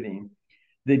receiving.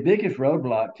 The biggest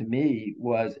roadblock to me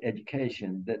was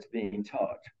education that's being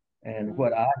taught. And Mm-hmm.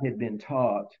 what I had been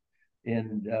taught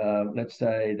in, let's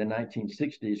say, the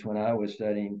 1960s when I was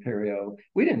studying perio,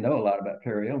 we didn't know a lot about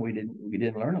perio. We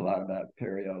didn't learn a lot about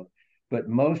perio, but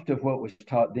most of what was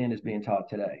taught then is being taught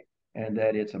today, and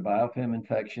that it's a biofilm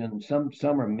infection.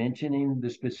 Some are mentioning the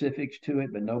specifics to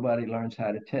it, but nobody learns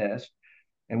how to test.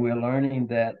 And we're learning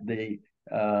that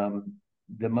um,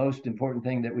 the most important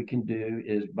thing that we can do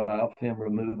is biofilm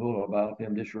removal or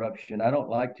biofilm disruption. I don't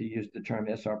like to use the term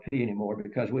SRP anymore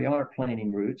because we aren't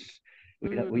planing roots. We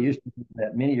Mm-hmm. used to do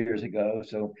that many years ago.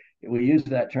 So we use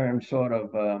that term sort of,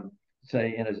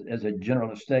 say, as a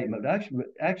general statement.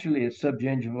 Actually, it's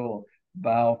subgingival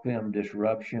biofilm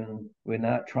disruption. We're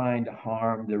not trying to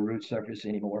harm the root surface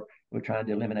anymore. We're trying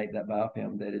to eliminate that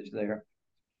biofilm that is there.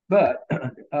 But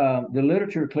the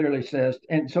literature clearly says,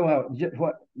 and so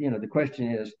what the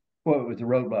question is, what was the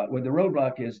roadblock? Well, the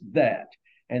roadblock is that,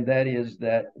 and that is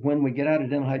that when we get out of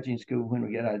dental hygiene school, when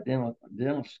we get out of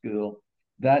dental school,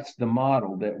 that's the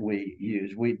model that we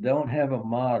use. We don't have a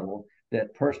model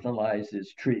that personalizes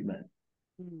treatment.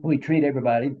 We treat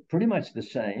everybody pretty much the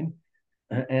same,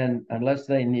 and unless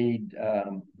they need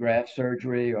graft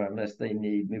surgery or unless they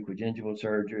need mucogingival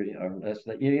surgery or unless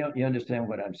they, you understand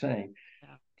what I'm saying,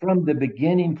 Yeah. from the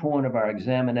beginning point of our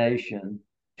examination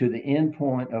to the end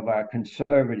point of our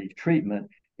conservative treatment,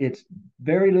 it's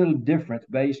very little difference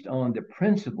based on the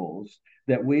principles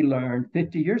that we learned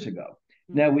 50 years ago.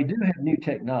 Now, Mm-hmm. we do have new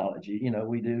technology.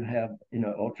 We do have,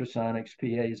 ultrasonics,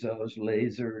 piezos,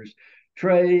 lasers,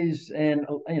 trays, and,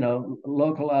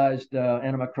 localized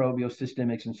antimicrobial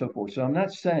systemics and so forth. So I'm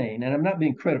not saying, and I'm not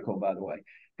being critical, by the way.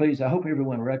 Please, I hope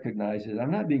everyone recognizes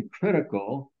I'm not being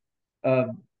critical of,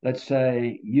 let's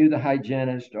say, you, the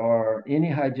hygienist, or any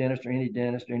hygienist, or any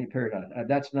dentist, or any periodontist.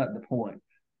 That's not the point.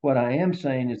 What I am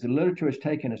saying is the literature has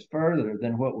taken us further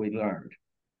than what we learned.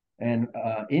 And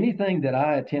anything that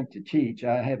I attempt to teach,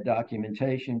 I have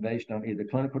documentation based on either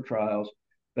clinical trials,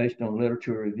 based on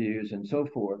literature reviews, and so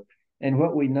forth. And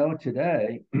what we know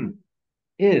today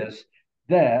is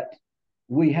that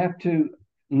we have to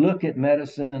look at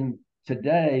medicine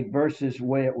today versus the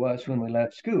way it was when we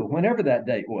left school, whenever that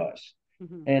date was.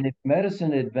 Mm-hmm. And if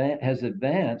medicine has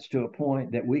advanced to a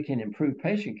point that we can improve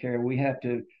patient care, we have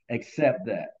to accept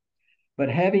that. But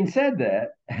having said that,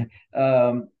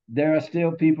 there are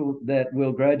still people that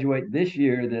will graduate this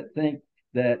year that think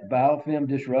that biofilm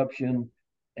disruption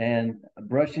and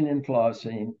brushing and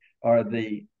flossing are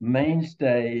the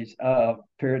mainstays of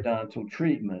periodontal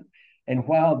treatment. And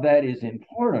while that is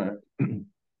important,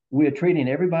 we're treating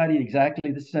everybody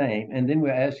exactly the same. And then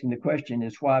we're asking the question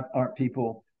is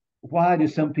why do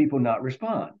some people not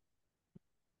respond?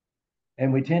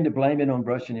 And we tend to blame it on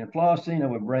brushing and flossing, or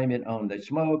we blame it on the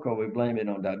smoke, or we blame it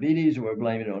on diabetes, or we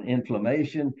blame it on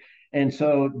inflammation. And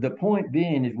so the point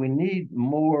being is we need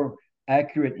more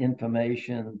accurate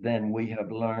information than we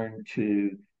have learned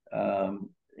to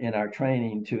in our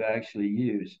training to actually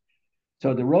use.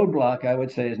 So the roadblock, I would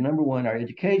say, is number one, our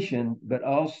education, but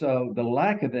also the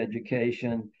lack of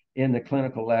education in the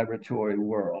clinical laboratory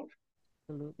world.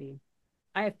 Absolutely.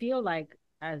 I feel like,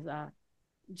 as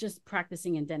just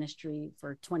practicing in dentistry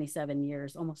for 27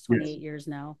 years, almost Yes, 28 years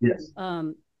now. yes,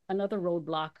 Um, Another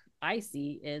roadblock I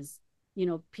see is,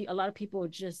 a lot of people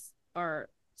just are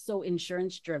so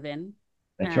insurance driven,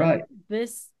 That's and right.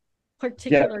 this Yeah.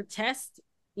 particular test,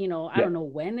 I Yeah. don't know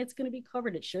when it's going to be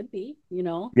covered. It should be,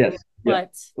 Yes. Yeah.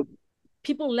 but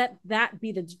people let that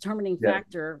be the determining Yeah.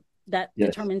 factor that Yes.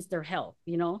 determines their health.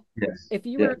 Yes. If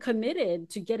you Yes. were committed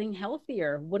to getting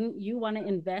healthier, wouldn't you want to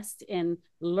invest in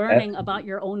learning Absolutely. about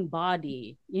your own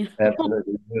body?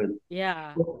 Absolutely. Good.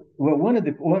 Yeah.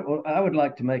 Well, I would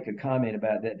like to make a comment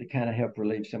about that to kind of help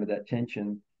relieve some of that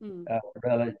tension Mm,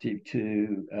 relative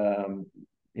to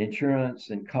insurance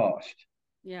and cost,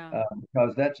 yeah.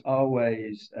 because that's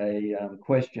always a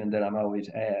question that I'm always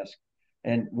asked.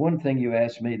 And one thing you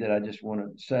asked me that I just want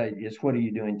to say is, what are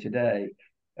you doing today?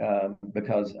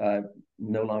 Because I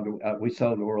no longer, we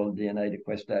sold the world DNA to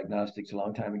Quest Diagnostics a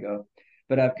long time ago,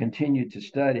 but I've continued to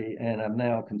study and I'm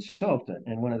now a consultant.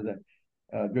 And one of the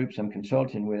groups I'm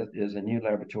consulting with is a new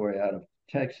laboratory out of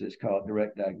Texas called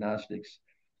Direct Diagnostics.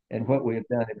 And Mm, what we have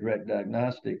done at Direct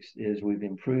Diagnostics is we've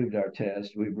improved our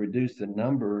test. We've reduced the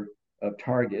number of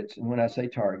targets. And when I say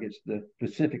targets, the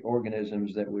specific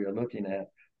organisms that we are looking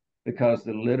at, because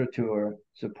the literature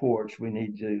supports we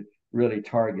need to really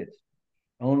target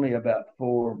only about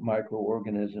 4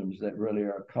 microorganisms that really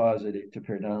are causative to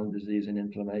periodontal disease and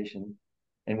inflammation.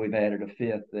 And we've added a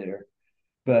fifth there.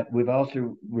 But we've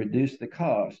also reduced the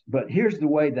cost. But here's the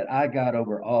way that I got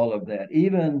over all of that,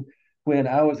 even when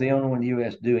I was the only one in the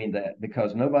US doing that,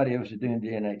 because nobody else was doing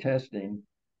DNA testing.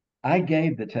 I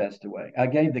gave the test away. I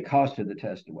gave the cost of the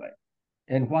test away.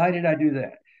 And why did I do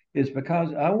that? It's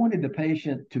because I wanted the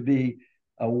patient to be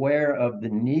aware of the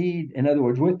need. In other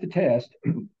words, with the test,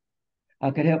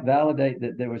 I could help validate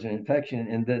that there was an infection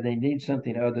and that they need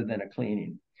something other than a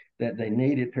cleaning, that they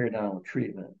needed periodontal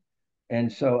treatment.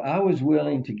 And so I was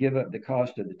willing to give up the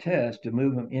cost of the test to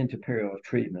move them into periodontal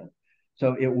treatment.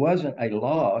 So it wasn't a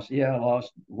loss. Yeah, I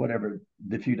lost whatever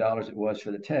the few dollars it was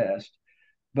for the test.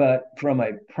 But from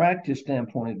a practice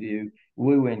standpoint of view,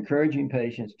 we were encouraging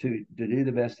patients to do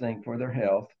the best thing for their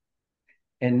health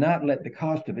and not let the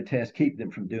cost of a test keep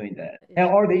them from doing that.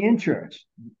 Or the insurance.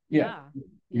 Yeah. yeah.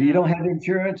 If you Yeah. don't have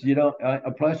insurance, you don't,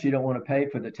 plus you don't want to pay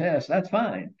for the test, that's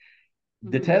fine.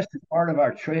 The Hmm. test is part of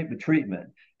our treatment.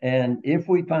 And if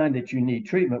we find that you need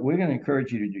treatment, we're going to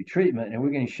encourage you to do treatment and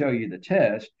we're going to show you the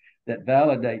test that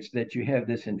validates that you have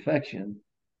this infection.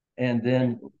 And Yeah.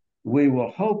 then we will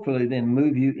hopefully then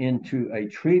move you into a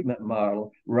treatment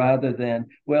model rather than,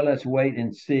 well, let's wait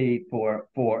and see for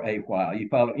a while. You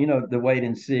follow, the wait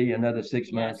and see another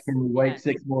 6 months. Yes. Can we wait Yes.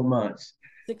 6 more months?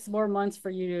 6 more months for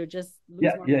you to just lose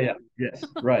Yeah, more yeah, weight. yeah, yes,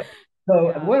 right.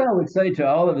 So Yeah. what I would say to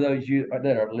all of those you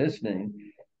that are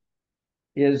listening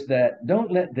is that don't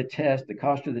let the test, the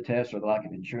cost of the test, or the lack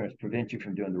of insurance prevent you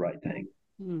from doing the right thing.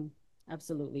 Mm,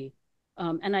 absolutely.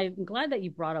 And I'm glad that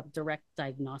you brought up direct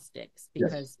diagnostics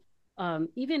Yes, because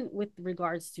even with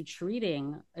regards to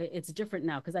treating, it's different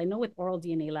now. Because I know with oral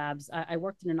DNA labs, I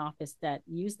worked in an office that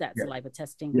used that yes, saliva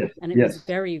testing, yes, and it was yes.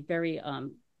 very, very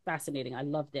fascinating. I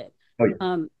loved it. Oh, yeah.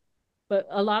 Um, but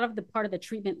a lot of the part of the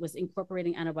treatment was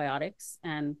incorporating antibiotics,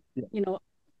 and Yeah. you know,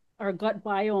 our gut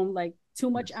biome, like too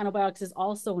much Yes, antibiotics is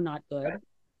also not good.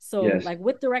 So, yes. like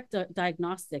with direct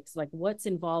diagnostics, like what's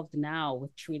involved now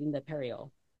with treating the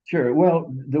perio? Sure.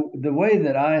 Well, the way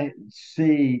that I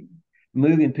see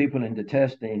moving people into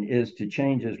testing is to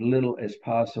change as little as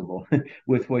possible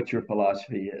with what your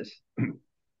philosophy is.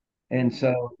 And Mm,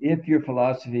 so if your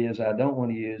philosophy is, I don't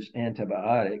want to use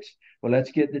antibiotics, well,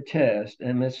 let's get the test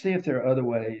and let's see if there are other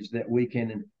ways that we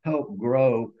can help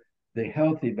grow the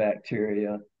healthy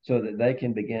bacteria so that they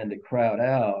can begin to crowd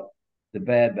out the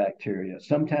bad bacteria. mm,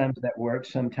 Sometimes that works,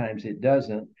 sometimes it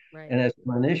doesn't. right. And as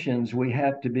clinicians, we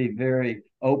have to be very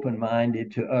open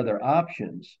minded to other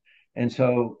options. And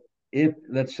so if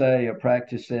let's say a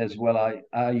practice says, well,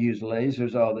 I use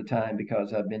lasers all the time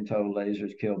because I've been told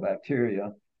lasers kill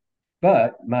bacteria,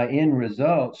 but my end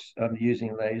results of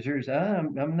using lasers,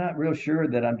 I'm not real sure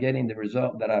that I'm getting the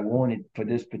result that I wanted for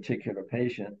this particular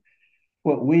patient.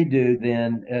 What we do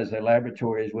then as a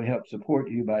laboratory is we help support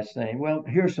you by saying, well,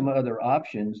 here's some other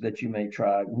options that you may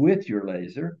try with your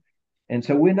laser. And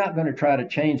so we're not going to try to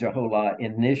change a whole lot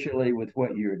initially with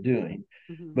what you're doing,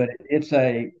 Mm-hmm. but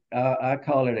I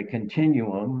call it a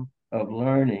continuum of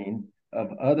learning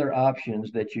of other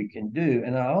options that you can do.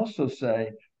 And I also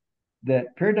say,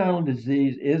 that periodontal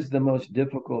disease is the most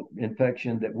difficult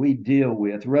infection that we deal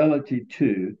with relative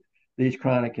to these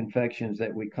chronic infections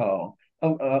that we call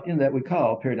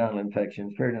periodontal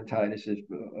infections. Periodontitis is,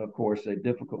 of course, a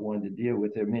difficult one to deal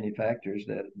with. There are many factors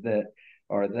that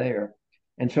are there.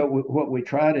 And so what we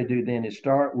try to do then is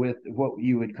start with what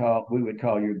we would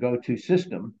call your go-to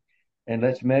system. and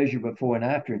let's measure before and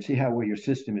after and see how well your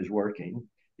system is working.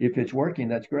 If it's working,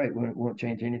 that's great. We won't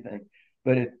change anything.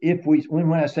 But if we,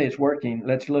 when I say it's working,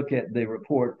 let's look at the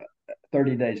report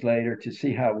 30 days later to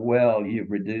see how well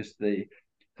you've reduced the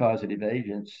causative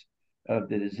agents of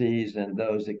the disease and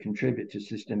those that contribute to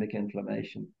systemic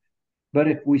inflammation. But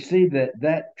if we see that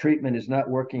that treatment is not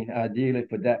working ideally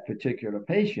for that particular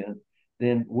patient,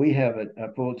 then we have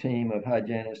a full team of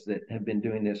hygienists that have been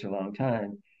doing this a long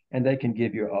time, and they can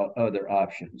give you other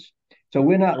options. So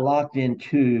we're not locked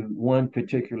into one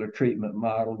particular treatment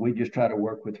model. We just try to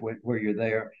work with where you're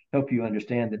there, help you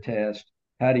understand the test,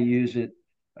 how to use it,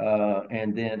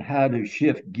 and then how to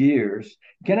shift gears.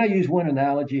 Can I use one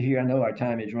analogy here? I know our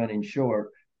time is running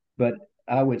short, but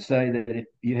I would say that if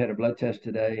you had a blood test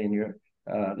today and your,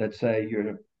 let's say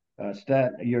your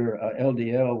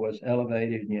LDL was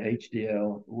elevated and your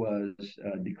HDL was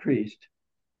decreased,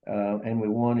 and we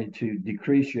wanted to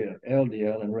decrease your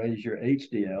LDL and raise your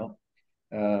HDL,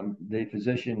 the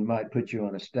physician might put you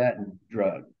on a statin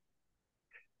drug.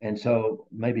 And so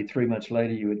maybe 3 months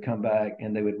later, you would come back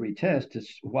and they would retest.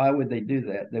 Why would they do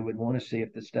that? They would want to see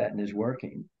if the statin is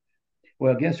working.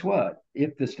 Well, guess what?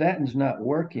 If the statin's not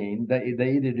working, they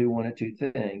either do one of two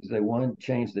things. They, one,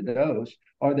 change the dose,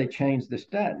 or they change the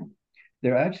statin.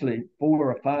 There are actually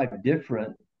 4 or 5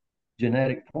 different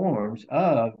genetic forms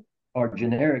of or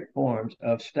generic forms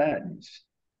of statins.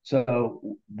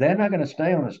 So they're not going to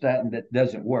stay on a statin that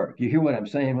doesn't work. You hear what I'm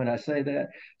saying when I say that?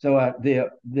 So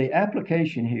the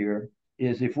application here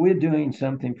is if we're doing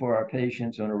something for our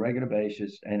patients on a regular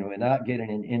basis and we're not getting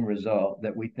an end result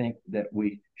that we think that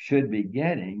we should be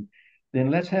getting, then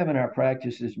let's have in our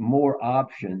practices more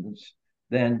options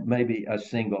than maybe a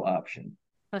single option.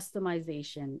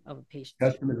 Customization of a patient's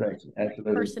treatment. Customization, Every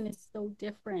absolutely. person is so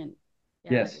different.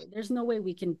 Yeah, Yes, there's no way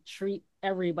we can treat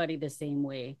everybody the same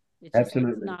way. It's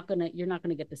absolutely. not gonna, you're not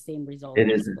gonna get the same result It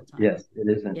every isn't. single time. Yes, it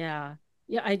isn't. Yeah.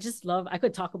 Yeah, I just love, I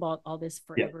could talk about all this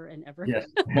Yeah. forever and ever. Yes.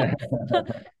 One of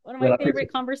Well, my I favorite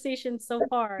appreciate conversations so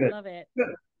far. I it. love it.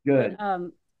 Good. But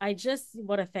Good. I just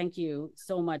want to thank you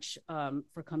so much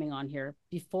for coming on here.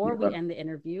 Before we Good. end the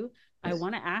interview, I Yes.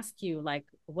 want to ask you, like,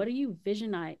 what do you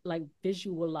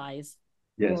visualize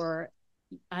Yes. for,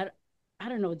 I, I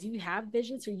don't know, do you have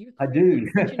visions, or you're I creating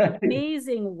do. such an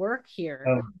amazing work here?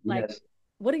 Oh, Like, yes.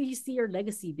 what do you see your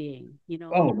legacy being,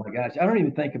 Oh my gosh. I don't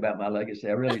even think about my legacy.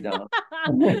 I really don't.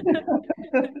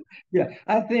 Yeah,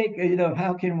 I think,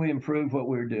 how can we improve what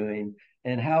we're doing?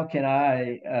 And how can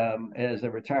I, as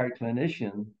a retired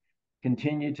clinician,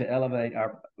 continue to elevate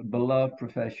our beloved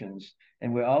professions?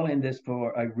 And we're all in this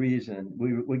for a reason.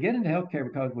 We get into healthcare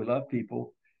because we love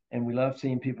people and we love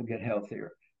seeing people get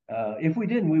healthier. If we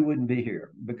didn't, we wouldn't be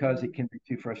here because it can be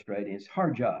too frustrating. It's a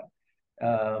hard job.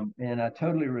 And I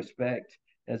totally respect,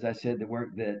 as I said, the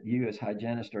work that you as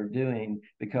hygienists are doing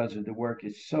because of the work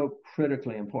is so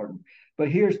critically important. But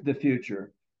here's the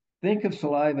future. Think of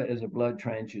saliva as a blood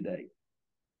transudate.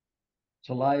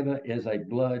 Saliva is a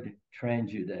blood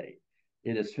transudate.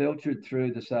 It is filtered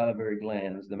through the salivary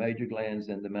glands, the major glands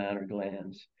and the minor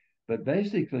glands. But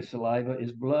basically, saliva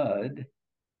is blood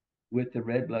with the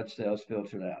red blood cells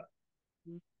filtered out.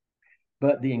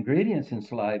 But the ingredients in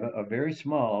saliva are very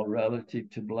small relative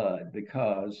to blood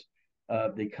because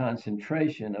of the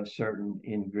concentration of certain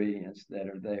ingredients that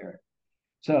are there.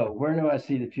 So where do I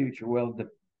see the future? Well,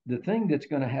 the thing that's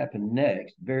going to happen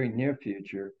next, very near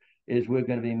future, is we're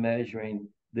going to be measuring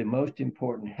the most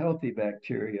important healthy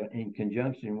bacteria in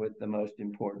conjunction with the most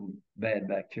important bad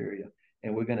bacteria.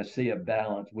 And we're going to see a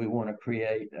balance. We want to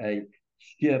create a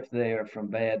shift there from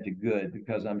bad to good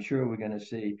because I'm sure we're going to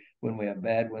see when we have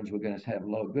bad ones, we're going to have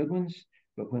low good ones.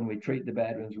 But when we treat the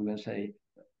bad ones, we're going to say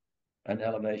an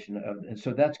elevation of, and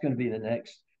so that's going to be the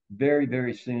next very,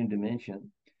 very soon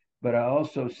dimension. But I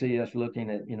also see us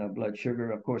looking at, blood sugar.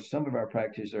 Of course, some of our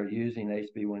practices are using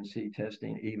HB1C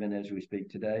testing even as we speak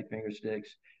today, finger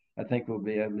sticks. I think we'll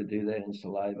be able to do that in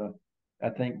saliva. I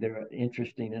think they're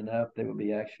interesting enough. They will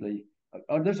be actually,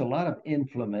 there's a lot of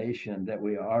inflammation that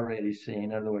we are already seeing.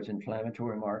 In other words,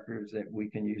 inflammatory markers that we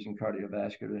can use in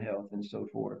cardiovascular health and so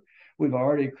forth. We've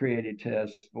already created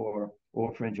tests for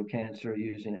oropharyngeal cancer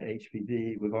using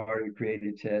HPV. We've already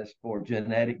created tests for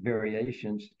genetic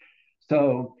variations.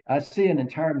 So I see an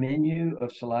entire menu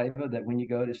of saliva that when you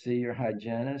go to see your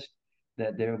hygienist,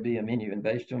 that there will be a menu, and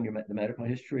based on the medical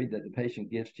history that the patient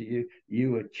gives to you,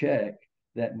 you would check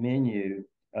that menu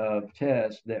of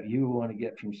tests that you want to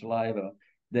get from saliva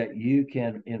that you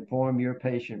can inform your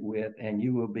patient with, and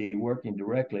you will be working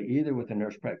directly either with a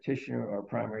nurse practitioner or a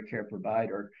primary care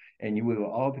provider, and you will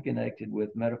all be connected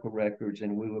with medical records,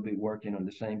 and we will be working on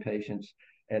the same patients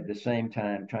at the same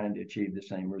time trying to achieve the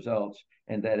same results,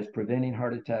 and that is preventing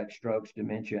heart attacks, strokes,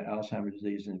 dementia, Alzheimer's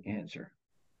disease, and cancer.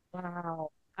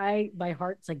 Wow. My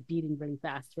heart's like beating really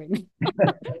fast right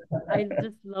now. I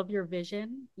just love your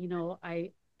vision.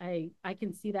 I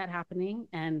can see that happening,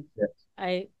 and Yes.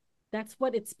 I that's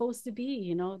what it's supposed to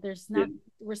be, There's Yeah, not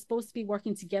we're supposed to be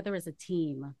working together as a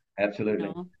team, you absolutely.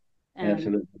 know. And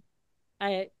Absolutely.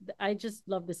 I I just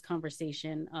love this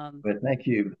conversation. But thank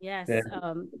you. Yes,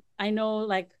 I know,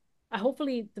 like,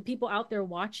 hopefully the people out there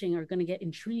watching are going to get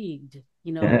intrigued,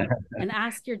 and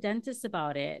ask your dentist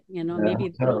about it. Maybe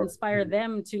it'll So, inspire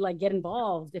them to like get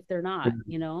involved if they're not.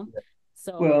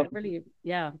 So I well, really,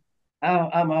 yeah.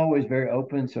 I'm always very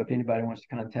open. So if anybody wants to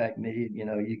contact me,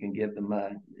 you can give them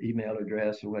my email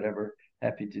address or whatever.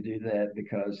 Happy to do that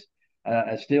because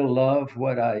I still love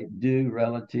what I do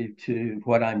relative to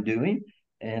what I'm doing.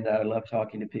 And I love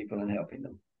talking to people and helping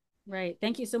them. Right.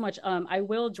 Thank you so much. I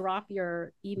will drop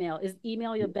your email. Is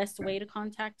email your best way to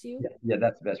contact you? Yeah, yeah,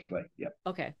 that's the best way. Yeah.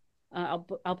 Okay.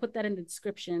 I'll put that in the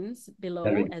descriptions That'll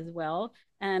below be, as well.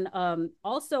 And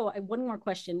also, one more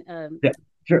question. yeah,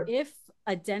 sure. If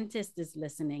a dentist is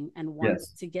listening and wants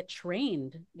Yes. to get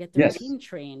their Yes. team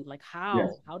trained, like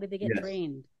Yes. how do they get Yes.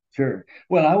 trained? Sure.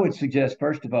 Well, I would suggest,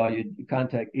 first of all, you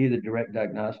contact either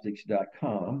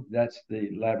directdiagnostics.com. That's the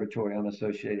laboratory I'm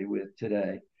associated with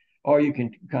today. Or you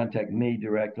can contact me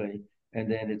directly. And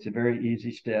then it's a very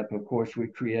easy step. Of course, we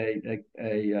create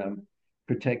a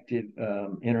protected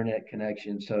internet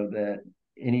connection so that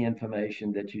any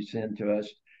information that you send to us,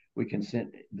 we can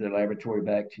send the laboratory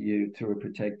back to you through a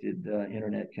protected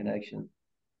internet connection.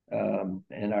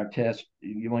 And our test,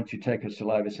 once you take a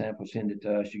saliva sample, send it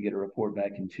to us, you get a report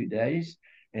back in 2 days,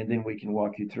 and then we can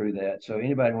walk you through that. So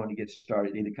anybody want to get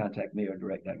started, either contact me or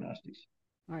Direct Diagnostics.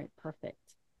 All right, perfect.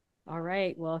 All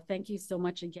right. Well, thank you so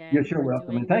much You're again sure for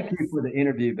welcome. And doing thank you this. for the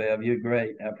interview, Bev. You're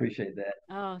great. I appreciate that.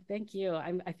 Oh, thank you.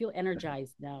 I feel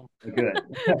energized now. Good.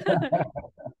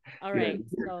 All right.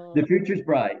 Good. The So, future's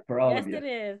bright for all yes, of you. it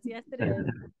is. Yes, it is.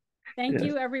 Thank Yes.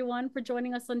 you, everyone, for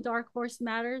joining us on Dark Horse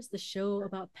Matters, the show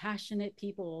about passionate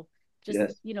people just,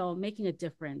 Yes. making a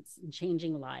difference and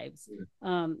changing lives.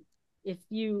 Um, if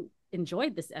you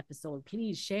enjoyed this episode,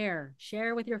 please share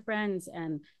with your friends,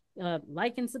 and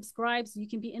like and subscribe so you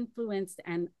can be influenced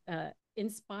and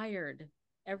inspired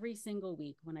every single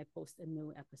week when I post a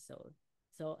new episode.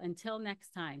 So until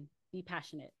next time, be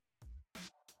passionate.